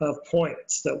of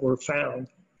points that were found.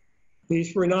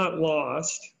 These were not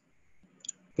lost.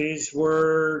 These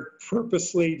were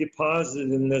purposely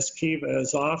deposited in this kiva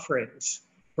as offerings,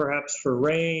 perhaps for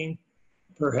rain,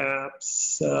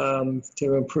 perhaps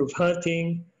to improve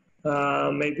hunting,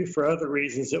 maybe for other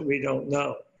reasons that we don't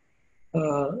know.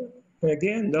 And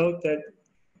again, note that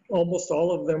almost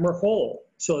all of them are whole.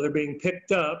 So they're being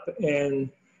picked up,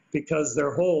 and because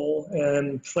they're whole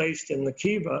and placed in the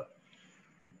kiva.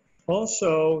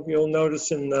 Also, you'll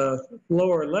notice in the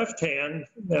lower left hand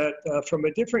that from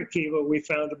a different kiva, we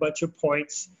found a bunch of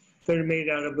points that are made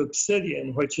out of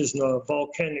obsidian, which is a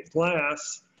volcanic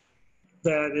glass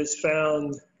that is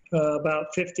found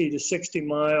about 50 to 60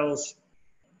 miles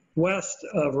west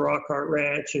of Rock Art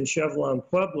Ranch in Chevelon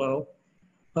Pueblo.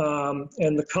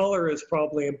 And the color is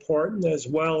probably important, as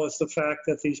well as the fact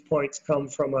that these points come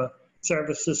from a San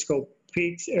Francisco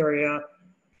Peaks area,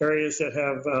 areas that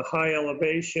have high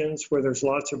elevations where there's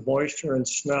lots of moisture and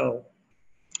snow.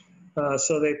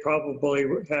 So they probably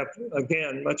have,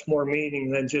 again, much more meaning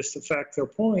than just the fact they're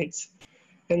points.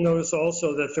 And notice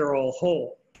also that they're all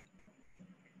whole.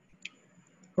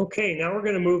 Okay, now we're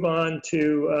going to move on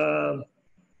to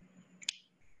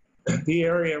the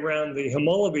area around the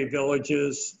Himalabi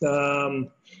villages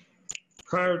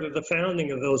prior to the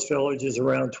founding of those villages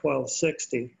around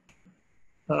 1260.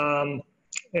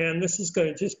 And this is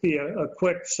going to just be a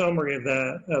quick summary of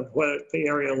that, of what the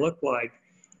area looked like.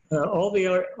 All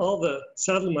the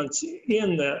settlements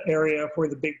in the area where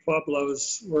the big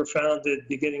pueblos were founded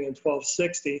beginning in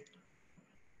 1260,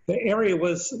 the area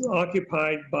was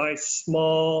occupied by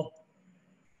small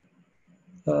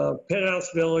pit house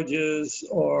villages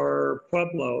or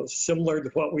pueblos, similar to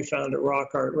what we found at Rock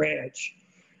Art Ranch.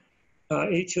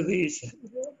 Each of these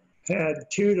had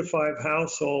 2 to 5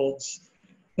 households,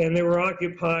 and they were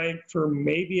occupied for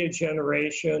maybe a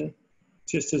generation,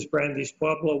 just as Brandy's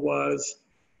Pueblo was.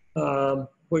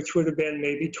 which would have been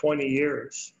maybe 20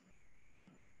 years.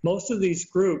 Most of these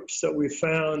groups that we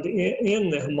found in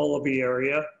the Hmolovi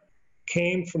area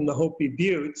came from the Hopi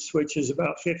Buttes, which is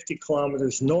about 50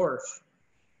 kilometers north.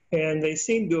 And they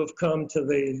seem to have come to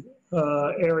the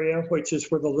area, which is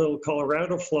where the Little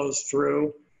Colorado flows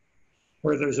through,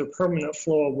 where there's a permanent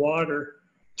flow of water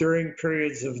during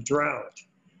periods of drought.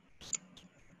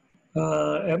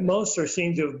 At most, there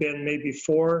seem to have been maybe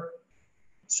 4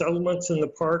 settlements in the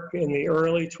park in the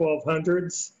early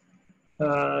 1200s.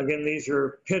 Again, these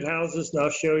are pit houses, and I'll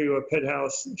show you a pit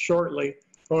house shortly.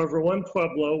 However, one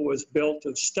pueblo was built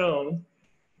of stone,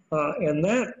 and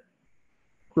that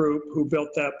group who built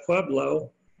that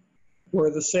pueblo were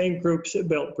the same groups that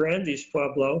built Brandy's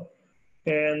Pueblo,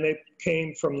 and they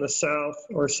came from the south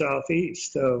or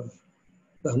southeast of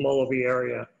the Hmolovi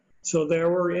area. So there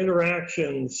were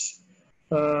interactions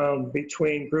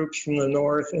between groups from the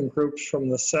north and groups from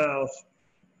the south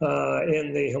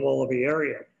in the Hmolovi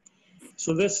area.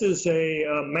 So this is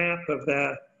a map of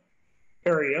that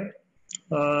area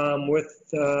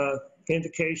with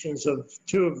indications of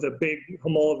 2 of the big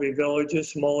Hmolovi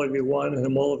villages, Hmolovi 1 and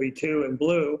Hmolovi 2 in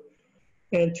blue,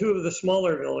 and 2 of the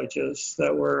smaller villages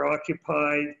that were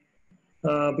occupied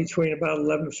between about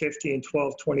 1150 and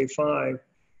 1225.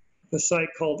 The site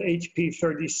called HP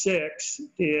 36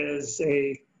 is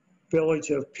a village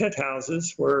of pit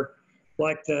houses where,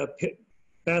 like the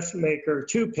basket maker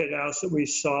 2 pit house that we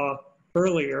saw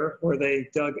earlier, where they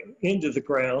dug into the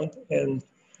ground and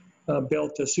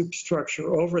built a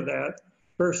superstructure over that,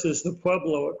 versus the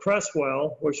Pueblo at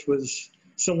Cresswell, which was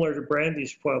similar to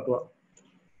Brandy's Pueblo.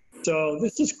 So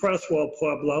this is Cresswell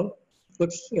Pueblo.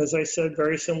 Looks, as I said,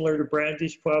 very similar to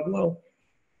Brandy's Pueblo.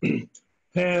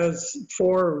 Has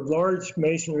 4 large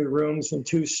masonry rooms and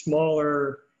 2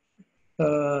 smaller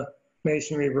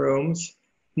masonry rooms.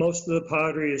 Most of the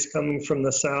pottery is coming from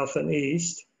the south and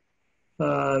east.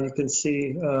 You can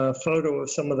see a photo of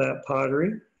some of that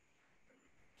pottery.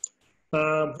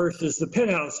 Versus the Pit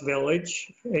House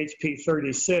Village, HP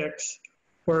 36,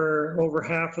 where over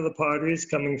half of the pottery is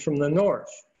coming from the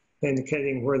north,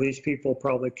 indicating where these people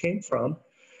probably came from.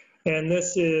 And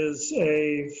this is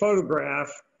a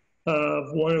photograph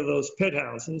of one of those pit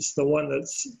houses, the one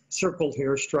that's circled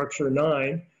here, structure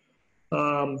 9,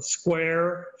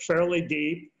 square, fairly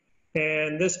deep,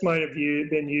 and this might have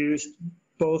been used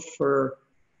both for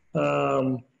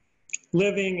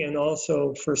living and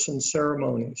also for some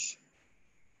ceremonies.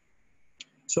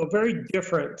 So very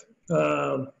different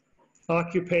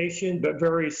occupation, but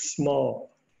very small.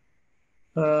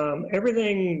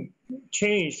 Everything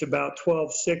changed about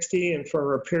 1260 and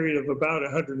for a period of about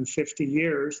 150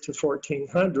 years to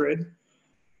 1400,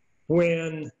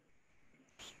 when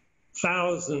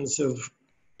thousands of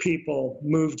people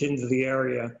moved into the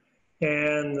area.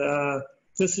 And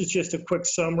this is just a quick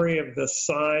summary of the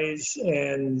size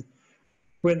and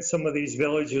when some of these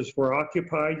villages were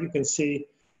occupied. You can see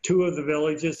 2 of the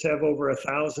villages have over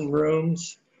 1,000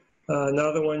 rooms.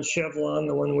 Another one, Chevelon,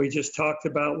 the one we just talked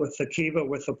about with the kiva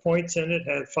with the points in it,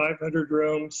 had 500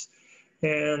 rooms,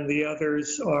 and the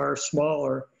others are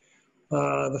smaller.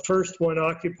 The first one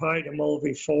occupied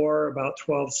Hmolovi 4 about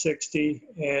 1260,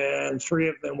 and 3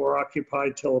 of them were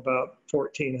occupied till about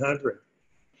 1400.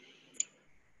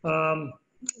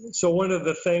 So one of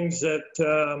the things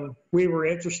that we were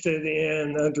interested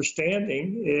in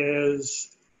understanding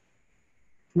is,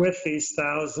 with these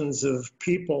thousands of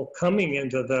people coming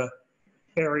into the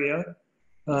area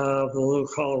of the Little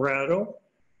Colorado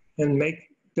and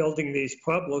building these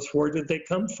pueblos, where did they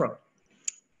come from?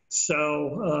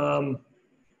 So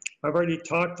I've already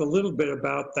talked a little bit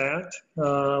about that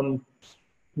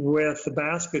with the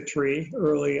basketry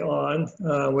early on,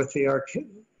 with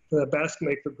the basket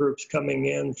maker groups coming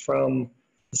in from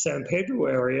the San Pedro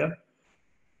area.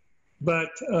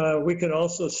 But we can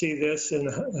also see this in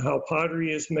how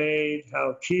pottery is made,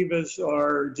 how kivas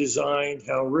are designed,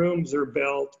 how rooms are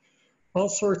built. All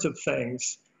sorts of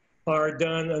things are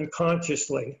done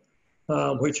unconsciously,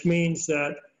 which means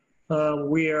that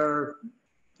we are,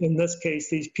 in this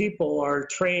case, these people are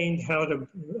trained how to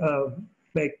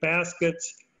make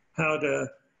baskets, how to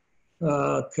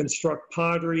construct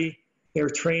pottery. They're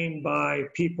trained by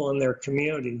people in their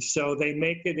community. So they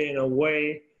make it in a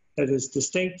way that is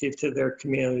distinctive to their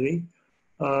community,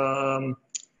 and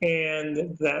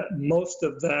that most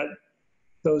of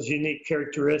those unique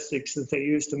characteristics that they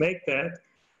use to make that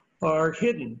are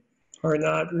hidden, are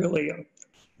not really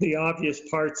the obvious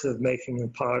parts of making the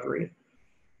pottery.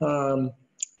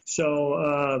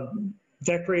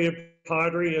 Decorated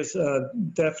pottery is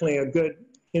definitely a good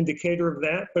indicator of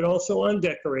that, but also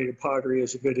undecorated pottery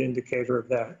is a good indicator of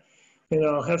that. And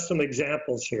I'll have some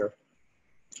examples here.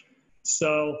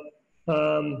 So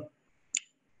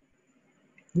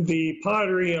the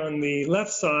pottery on the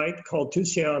left side, called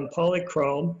Tucson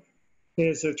polychrome,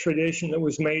 is a tradition that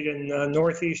was made in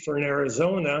northeastern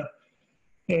Arizona.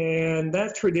 And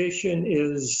that tradition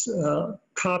is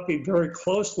copied very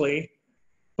closely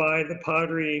by the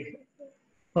pottery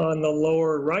on the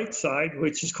lower right side,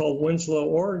 which is called Winslow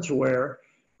orangeware.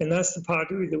 And that's the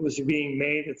pottery that was being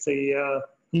made at the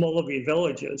Hmolovi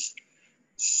villages.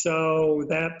 So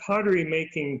that pottery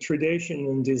making tradition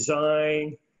and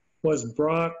design was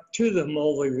brought to the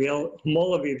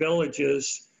Hmolovi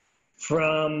villages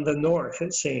from the north,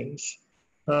 it seems.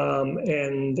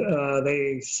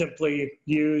 They simply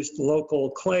used local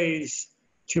clays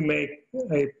to make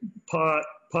a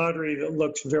pottery that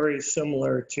looks very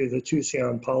similar to the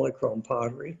Tucson polychrome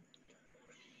pottery.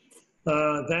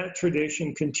 That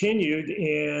tradition continued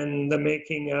in the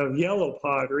making of yellow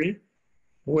pottery,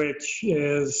 which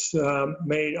is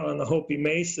made on the Hopi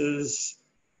mesas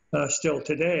still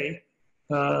today.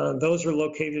 Those are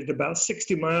located about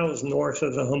 60 miles north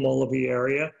of the Hmolovi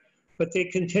area, but they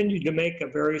continued to make a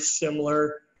very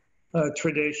similar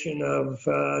tradition of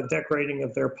decorating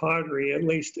of their pottery, at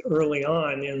least early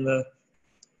on in the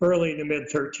early to mid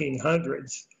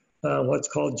 1300s. What's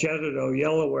called Jeddo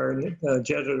yellowware,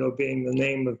 Jeddo being the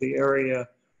name of the area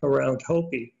around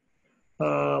Hopi.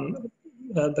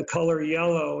 The color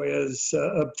yellow is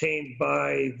obtained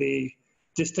by the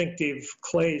distinctive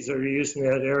clays that are used in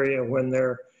that area. When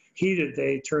they're heated,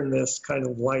 they turn this kind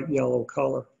of light yellow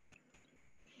color.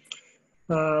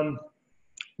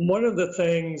 One of the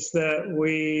things that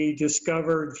we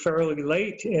discovered fairly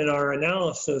late in our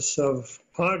analysis of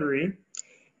pottery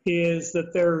is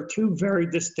that there are two very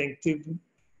distinctive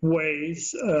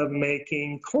ways of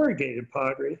making corrugated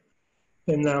pottery.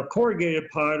 And now corrugated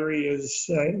pottery is,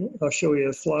 I'll show you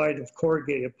a slide of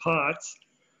corrugated pots.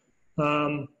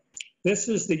 This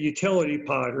is the utility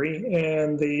pottery,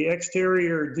 and the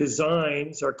exterior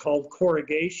designs are called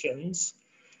corrugations.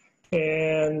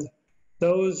 And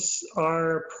those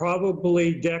are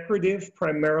probably decorative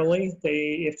primarily.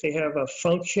 If they have a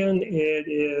function, it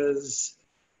is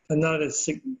not as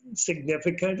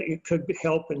significant. It could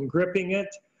help in gripping it.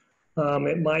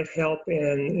 It might help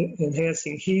in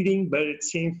enhancing heating, but it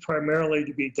seems primarily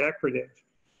to be decorative.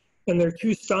 And there are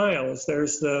two styles.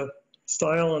 There's the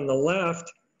style on the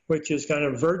left, which is kind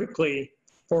of vertically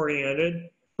oriented,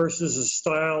 versus a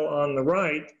style on the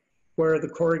right, where the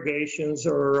corrugations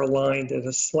are aligned at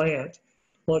a slant.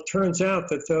 Well, it turns out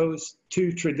that those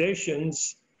two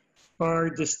traditions are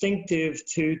distinctive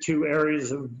to two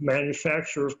areas of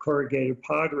manufacture of corrugated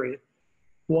pottery.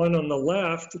 One on the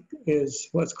left is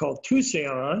what's called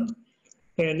Tucson,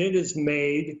 and it is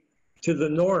made to the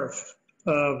north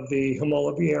of the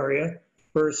Hmolovi area,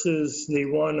 versus the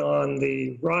one on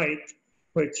the right,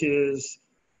 which is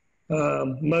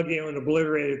Mogollon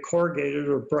obliterated corrugated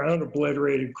or brown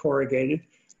obliterated corrugated,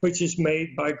 which is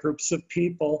made by groups of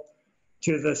people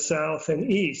to the south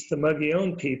and east, the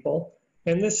Mogollon people.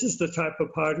 And this is the type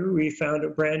of pottery we found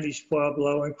at Brandeis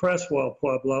Pueblo and Creswell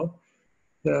Pueblo.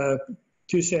 The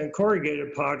Tucson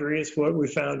corrugated pottery is what we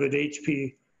found at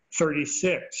HP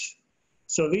 36.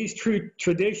 So these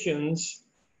traditions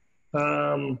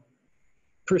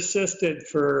persisted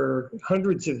for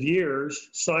hundreds of years,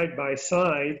 side by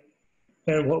side.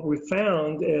 And what we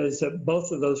found is that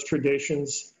both of those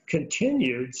traditions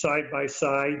continued side by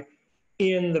side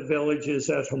in the villages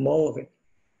at Hmolovi,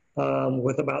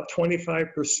 with about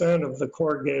 25% of the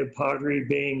corrugated pottery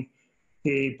being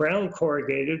the brown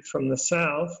corrugated from the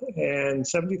south, and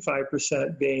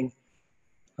 75% being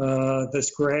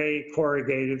this gray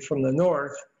corrugated from the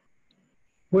north,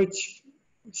 which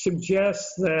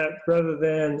suggests that rather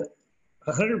than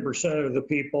 100% of the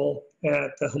people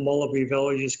at the Hmolovi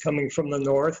villages coming from the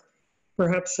north,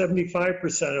 perhaps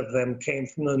 75% of them came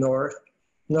from the north,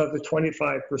 another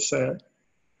 25%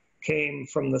 came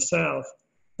from the south.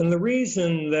 And the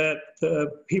reason that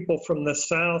the people from the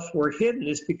south were hidden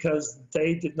is because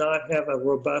they did not have a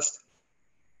robust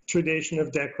tradition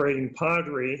of decorating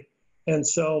pottery. And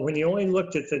so when you only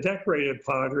looked at the decorated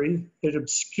pottery, it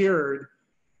obscured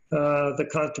the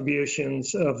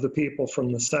contributions of the people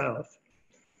from the south.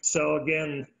 So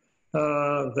again,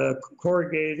 the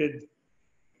corrugated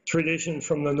tradition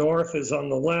from the north is on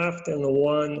the left, and the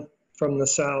one from the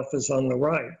south is on the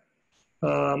right.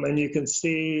 And you can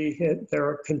see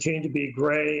there continue to be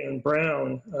gray and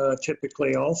brown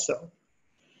typically also.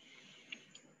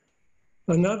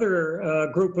 Another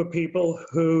group of people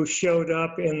who showed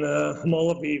up in the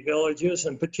Hmolovi villages,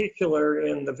 in particular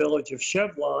in the village of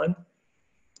Chevlon,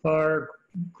 are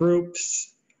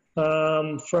groups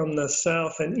from the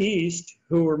south and east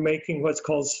who were making what's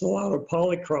called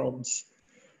polychromes.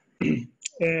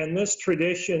 And this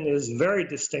tradition is very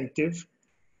distinctive.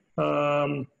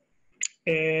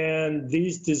 And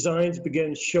these designs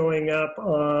began showing up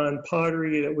on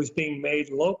pottery that was being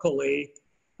made locally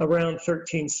around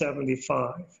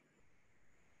 1375.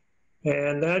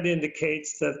 And that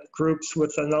indicates that groups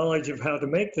with the knowledge of how to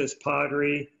make this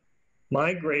pottery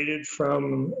migrated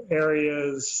from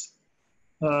areas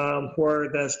where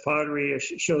this pottery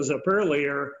shows up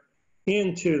earlier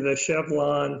into the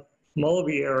Chevelon,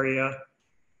 Mulvey area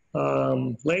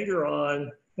later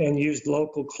on, and used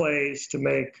local clays to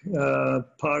make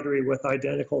pottery with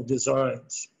identical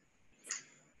designs.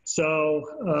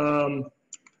 So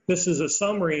this is a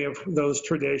summary of those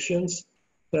traditions.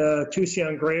 The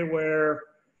Tucson grayware,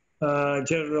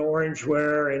 genital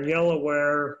orangeware, and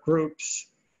yellowware groups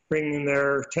bringing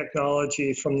their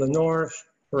technology from the north,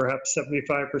 perhaps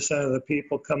 75% of the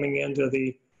people coming into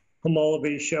the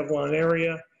Homologhy Chevelon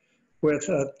area, with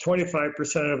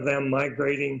 25% of them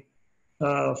migrating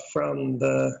from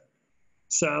the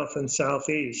south and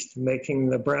southeast, making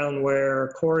the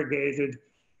brownware corrugated,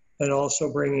 and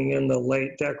also bringing in the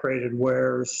late decorated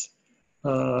wares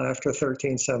after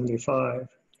 1375.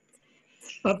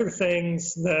 Other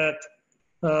things that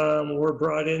were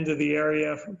brought into the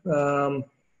area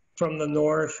from the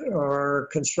north are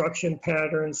construction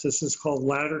patterns. This is called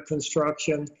ladder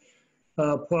construction.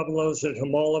 Pueblos at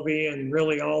Homologhy and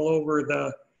really all over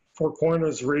the Four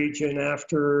Corners region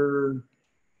after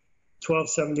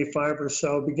 1275 or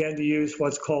so began to use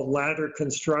what's called ladder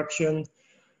construction.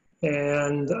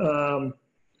 And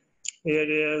it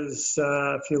is,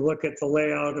 if you look at the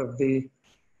layout of the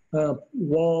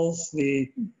walls,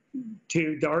 the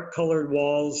two dark colored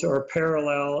walls are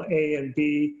parallel, A and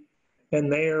B, and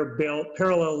they are built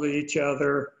parallel to each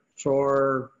other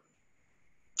for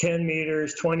 10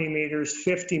 meters, 20 meters,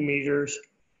 50 meters,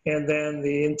 and then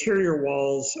the interior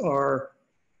walls are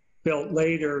built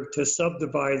later to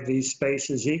subdivide these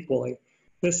spaces equally.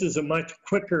 This is a much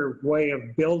quicker way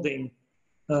of building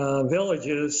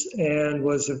villages and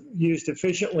was used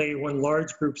efficiently when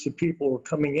large groups of people were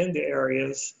coming into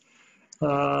areas.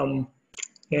 And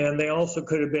they also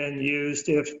could have been used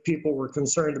if people were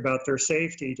concerned about their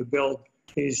safety to build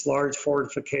these large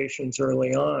fortifications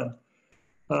early on.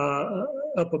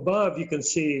 Up above, you can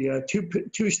see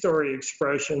two-story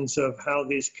expressions of how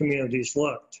these communities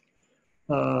looked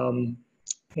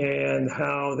and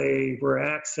how they were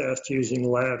accessed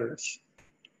using ladders.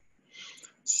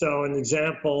 So an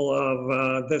example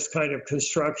of this kind of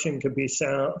construction could be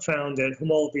found at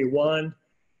Homologhy 1,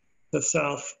 the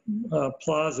South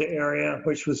Plaza area,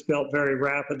 which was built very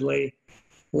rapidly,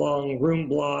 long room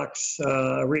blocks.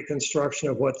 A reconstruction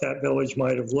of what that village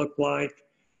might have looked like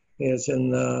is in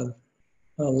the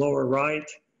lower right.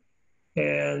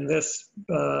 And this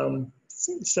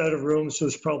set of rooms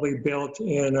was probably built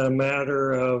in a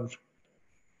matter of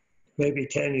maybe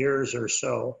 10 years or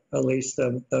so, at least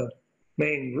the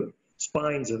main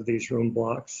spines of these room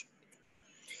blocks.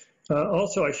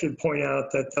 Also, I should point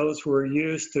out that those were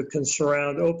used to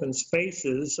surround open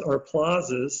spaces or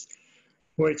plazas,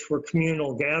 which were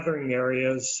communal gathering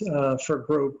areas for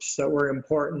groups that were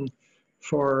important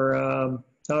for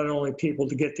not only people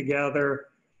to get together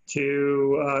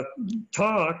to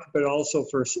talk, but also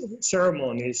for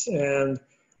ceremonies. And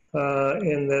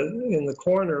in the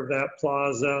corner of that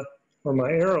plaza, where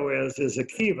my arrow is a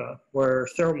kiva, where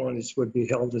ceremonies would be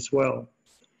held as well.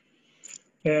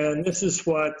 And this is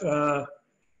what the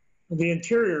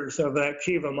interiors of that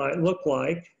kiva might look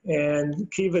like. And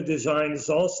kiva design is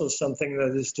also something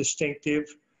that is distinctive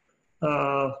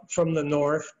from the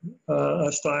north,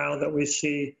 a style that we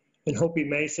see in Hopi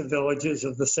Mesa villages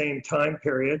of the same time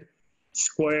period,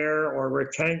 square or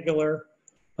rectangular,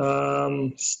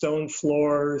 stone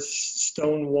floors,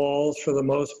 stone walls for the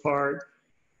most part,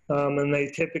 and they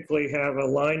typically have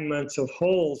alignments of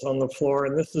holes on the floor,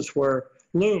 and this is where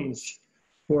looms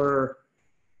were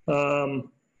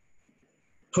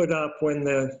put up when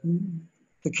the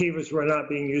kivas were not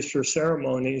being used for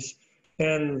ceremonies,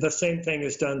 and the same thing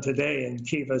is done today in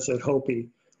kivas at Hopi,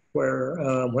 where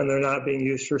when they're not being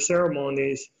used for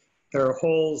ceremonies, there are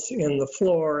holes in the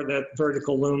floor that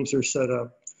vertical looms are set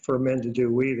up for men to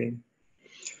do weaving.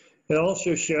 It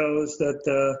also shows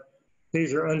that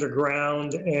these are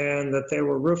underground and that they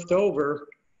were roofed over,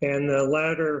 and the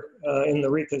ladder in the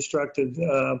reconstructed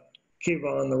kiva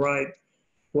on the right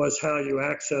was how you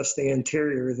access the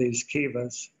interior of these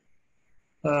kivas.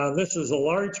 This is a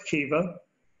large kiva.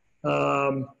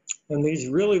 And these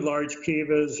really large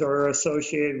kivas are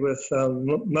associated with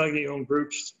Magyar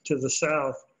groups to the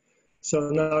south. So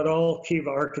not all Kiva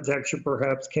architecture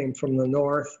perhaps came from the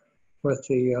north with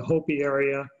the Hopi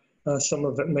area. Some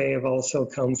of it may have also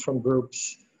come from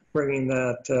groups bringing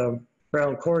that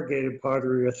brown corrugated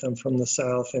pottery with them from the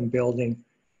south and building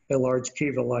a large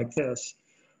kiva like this.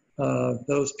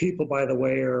 Those people, by the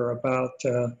way, are about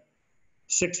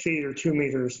 6 feet or 2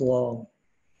 meters long.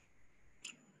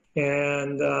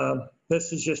 And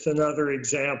this is just another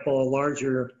example, a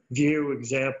larger view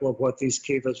example of what these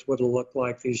kivas would look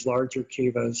like, these larger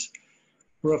kivas.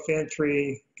 Roof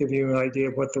entry, give you an idea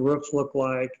of what the roofs look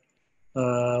like.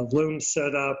 Looms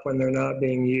set up when they're not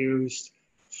being used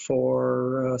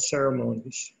for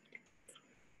ceremonies.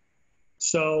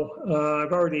 So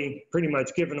I've already pretty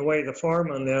much given away the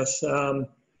farm on this.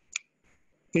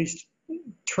 These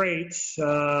traits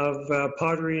of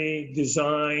pottery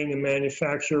design and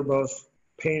manufacture, both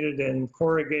painted and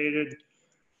corrugated,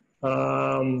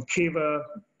 kiva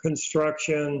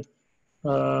construction,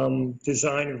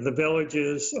 design of the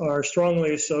villages are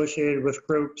strongly associated with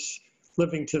groups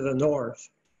living to the north.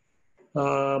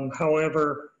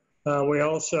 However, we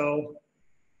also,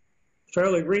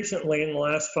 fairly recently, in the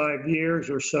last 5 years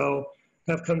or so,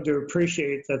 have come to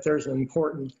appreciate that there's an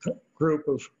important group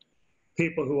of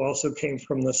people who also came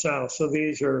from the south. So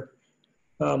these are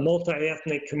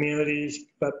multi-ethnic communities,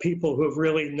 but people who have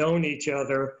really known each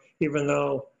other, even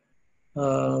though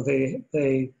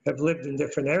they have lived in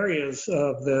different areas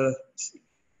of the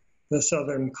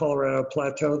southern Colorado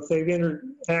Plateau. They've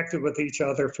interacted with each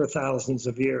other for thousands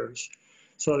of years.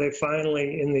 So they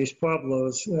finally, in these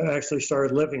pueblos, actually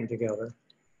started living together.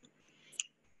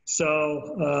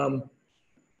 So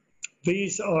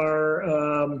these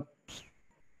are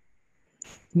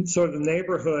sort of the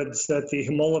neighborhoods that the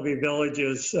Hmolovi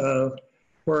villages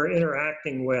were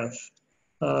interacting with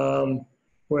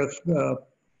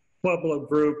pueblo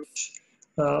groups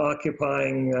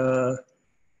occupying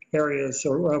areas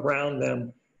around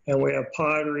them. And we have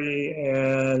pottery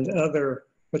and other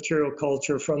material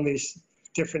culture from these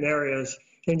different areas,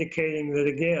 indicating that,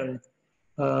 again,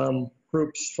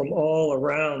 groups from all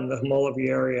around the Hmolovi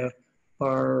area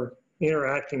are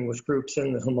interacting with groups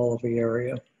in the Hmolovi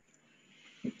area.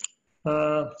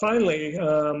 Finally,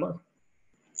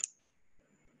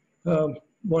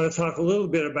 want to talk a little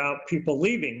bit about people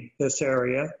leaving this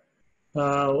area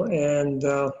and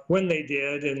when they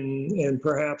did and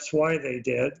perhaps why they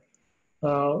did.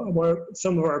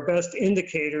 Some of our best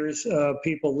indicators of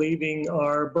people leaving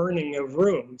are burning of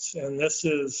rooms, and this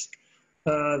is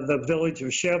the village of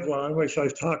Chevlon, which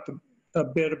I've talked a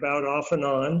bit about off and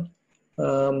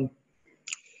on.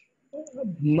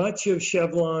 Much of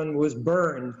Chevlon was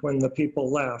burned when the people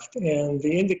left, and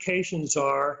the indications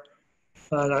are,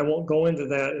 and I won't go into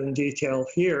that in detail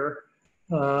here,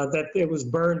 that it was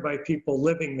burned by people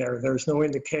living there. There's no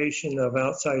indication of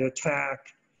outside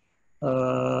attack.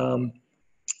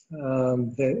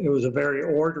 It was a very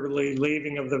orderly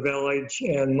leaving of the village,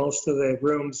 and most of the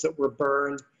rooms that were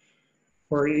burned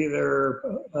were either,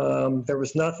 there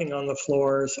was nothing on the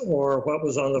floors, or what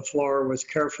was on the floor was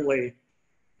carefully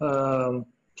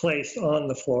placed on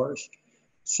the floors.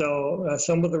 So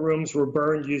some of the rooms were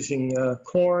burned using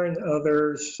corn,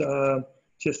 others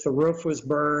just the roof was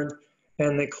burned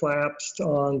and they collapsed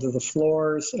onto the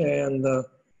floors, and the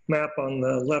map on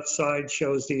the left side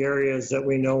shows the areas that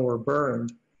we know were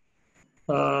burned.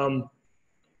 And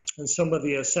some of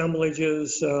the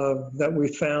assemblages that we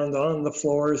found on the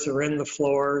floors or in the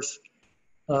floors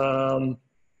of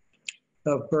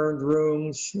burned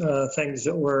rooms, things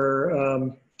that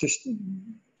were just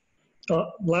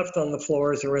left on the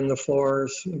floors or in the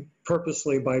floors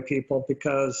purposely by people,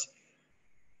 because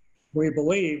we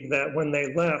believe that when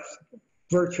they left,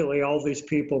 virtually all these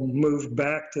people moved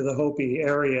back to the Hopi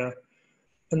area,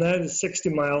 and that is 60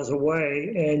 miles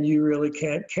away, and you really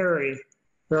can't carry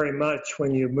very much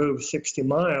when you move 60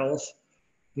 miles.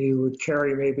 You would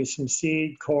carry maybe some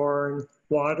seed, corn,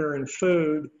 water, and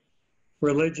food.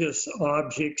 Religious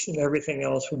objects and everything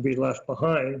else would be left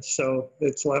behind, so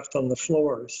it's left on the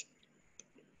floors.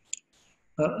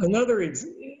 Another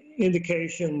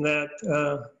indication that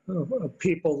of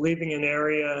people leaving an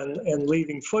area and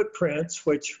leaving footprints,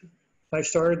 which I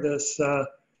started this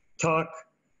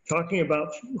talking about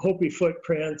Hopi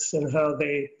footprints and how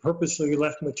they purposely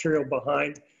left material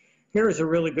behind. Here is a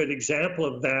really good example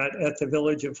of that at the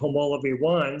village of Hmolovi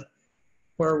 1,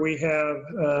 where we have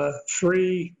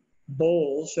 3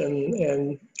 bowls,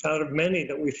 and out of many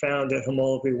that we found at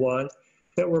Hmolovi 1,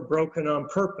 that were broken on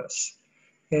purpose.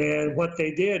 And what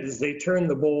they did is they turned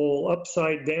the bowl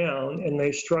upside down and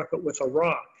they struck it with a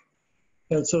rock.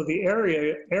 And so the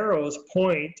arrows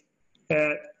point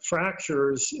at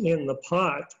fractures in the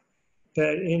pot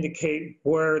that indicate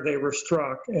where they were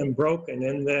struck and broken,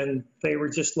 and then they were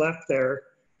just left there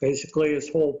basically as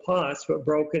whole pots, but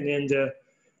broken into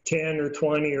 10 or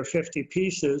 20 or 50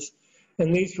 pieces.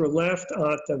 And these were left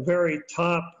at the very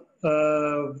top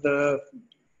of the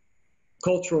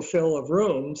cultural fill of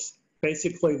rooms,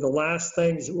 basically the last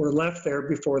things that were left there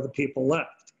before the people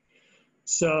left.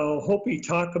 So Hopi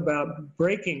talk about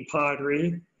breaking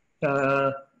pottery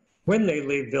when they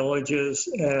leave villages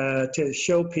to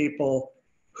show people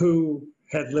who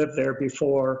had lived there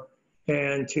before,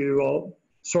 and to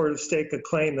sort of stake a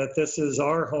claim that this is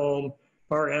our home,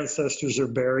 our ancestors are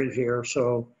buried here,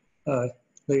 so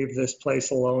leave this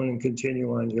place alone and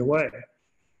continue on your way.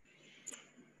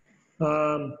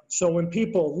 So when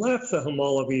people left the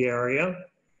Homoloby area,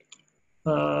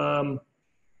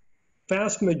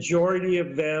 vast majority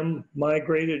of them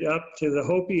migrated up to the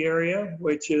Hopi area,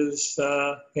 which is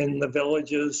in the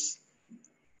villages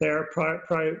there,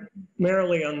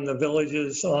 primarily on the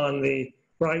villages on the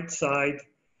right side,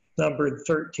 numbered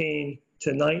 13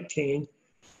 to 19,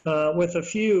 with a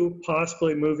few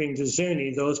possibly moving to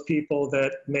Zuni, those people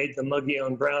that made the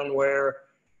Mogollon brown ware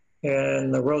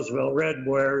and the Roosevelt red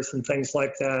wares and things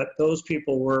like that. Those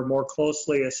people were more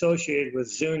closely associated with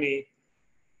Zuni,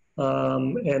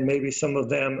 and maybe some of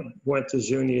them went to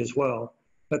Zuni as well.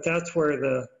 But that's where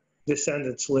the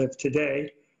descendants live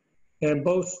today. And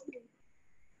both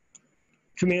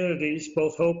communities,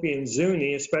 both Hopi and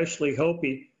Zuni, especially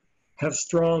Hopi, have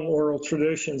strong oral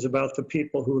traditions about the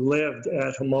people who lived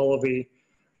at Homoloby,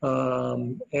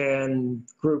 and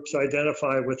groups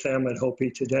identify with them at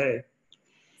Hopi today.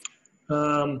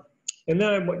 And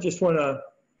then I just want to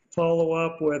follow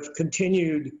up with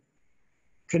continued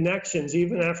connections.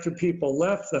 Even after people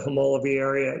left the Homoloby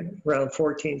area around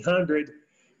 1400,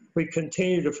 we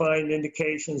continue to find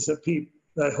indications that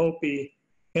that Hopi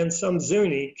and some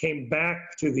Zuni came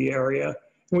back to the area.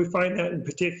 And we find that in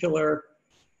particular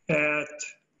at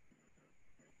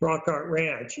Rock Art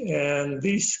Ranch. And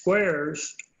these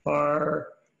squares are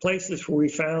places where we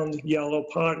found yellow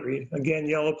pottery. Again,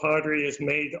 yellow pottery is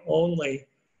made only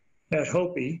at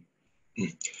Hopi.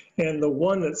 And the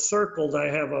one that's circled, I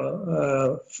have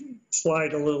a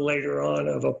slide a little later on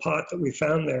of a pot that we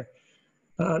found there.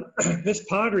 This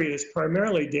pottery is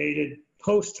primarily dated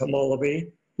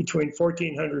post-Homoloby, between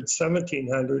 1400 and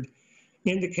 1700,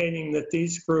 indicating that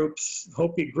these groups,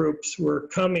 Hopi groups, were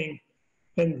coming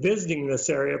and visiting this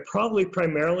area, probably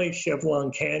primarily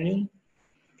Chevelon Canyon.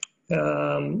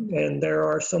 And there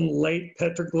are some late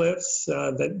petroglyphs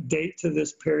that date to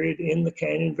this period in the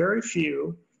canyon, very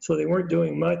few, so they weren't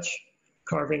doing much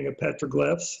carving of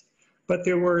petroglyphs, but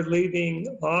they were leaving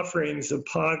offerings of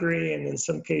pottery and in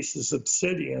some cases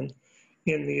obsidian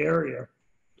in the area,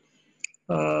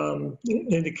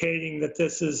 indicating that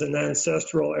this is an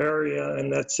ancestral area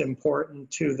and that's important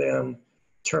to them in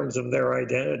terms of their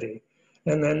identity.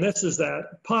 And then this is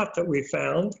that pot that we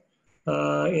found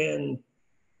in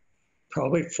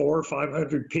probably 400 or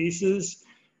 500 pieces.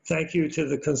 Thank you to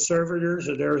the conservators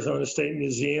at Arizona State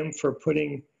Museum for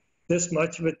putting this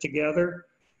much of it together.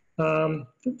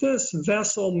 This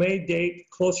vessel may date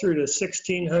closer to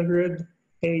 1600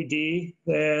 AD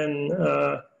than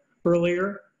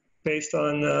earlier, based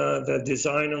on the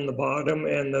design on the bottom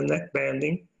and the neck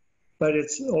banding, but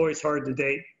it's always hard to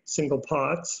date single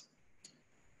pots.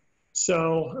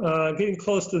 So getting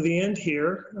close to the end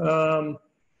here,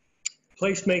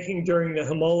 placemaking during the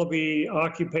Homoloby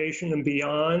occupation and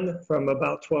beyond, from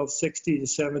about 1260 to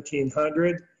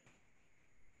 1700.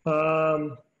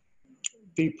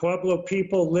 The Pueblo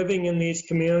people living in these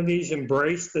communities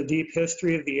embraced the deep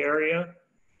history of the area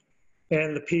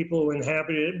and the people who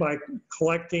inhabited it by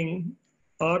collecting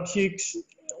objects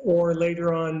or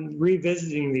later on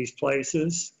revisiting these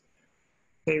places.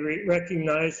 They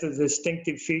recognized the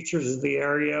distinctive features of the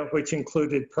area, which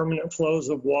included permanent flows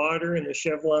of water in the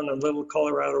Chevelon and Little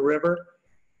Colorado River,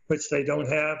 which they don't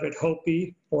have at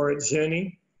Hopi or at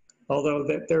Zuni, although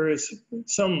that there is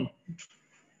some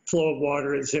flow of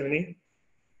water at Zuni.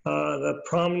 The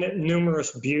prominent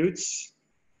numerous buttes,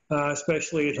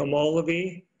 especially at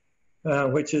Homoloby,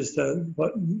 which is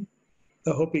what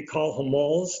the Hopi call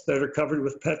homols, that are covered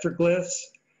with petroglyphs,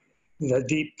 the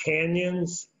deep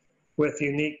canyons with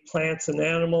unique plants and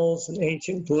animals and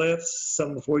ancient glyphs,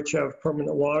 some of which have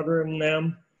permanent water in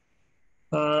them.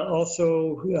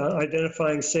 Also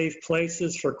identifying safe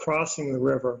places for crossing the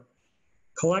river.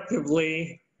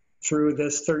 Collectively, through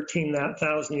this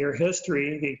 13,000-year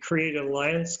history, they created a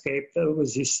landscape that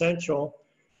was essential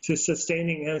to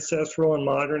sustaining ancestral and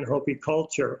modern Hopi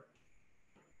culture.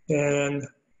 And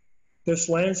this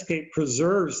landscape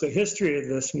preserves the history of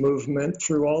this movement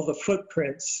through all the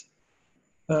footprints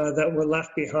that were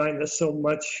left behind that's so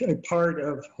much a part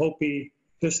of Hopi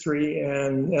history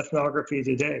and ethnography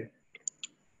today.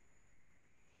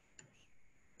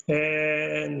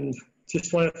 And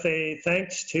just want to say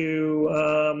thanks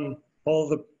to all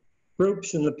the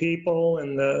groups and the people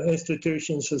and the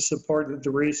institutions that supported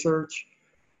the research.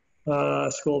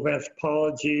 School of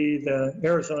Anthropology, the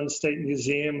Arizona State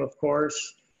Museum, of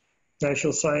course,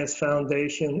 National Science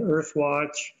Foundation,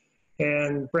 Earthwatch,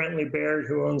 and Brantley Baird,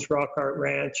 who owns Rock Art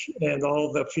Ranch, and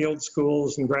all the field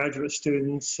schools and graduate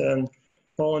students and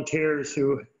volunteers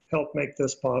who helped make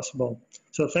this possible.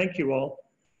 So thank you all.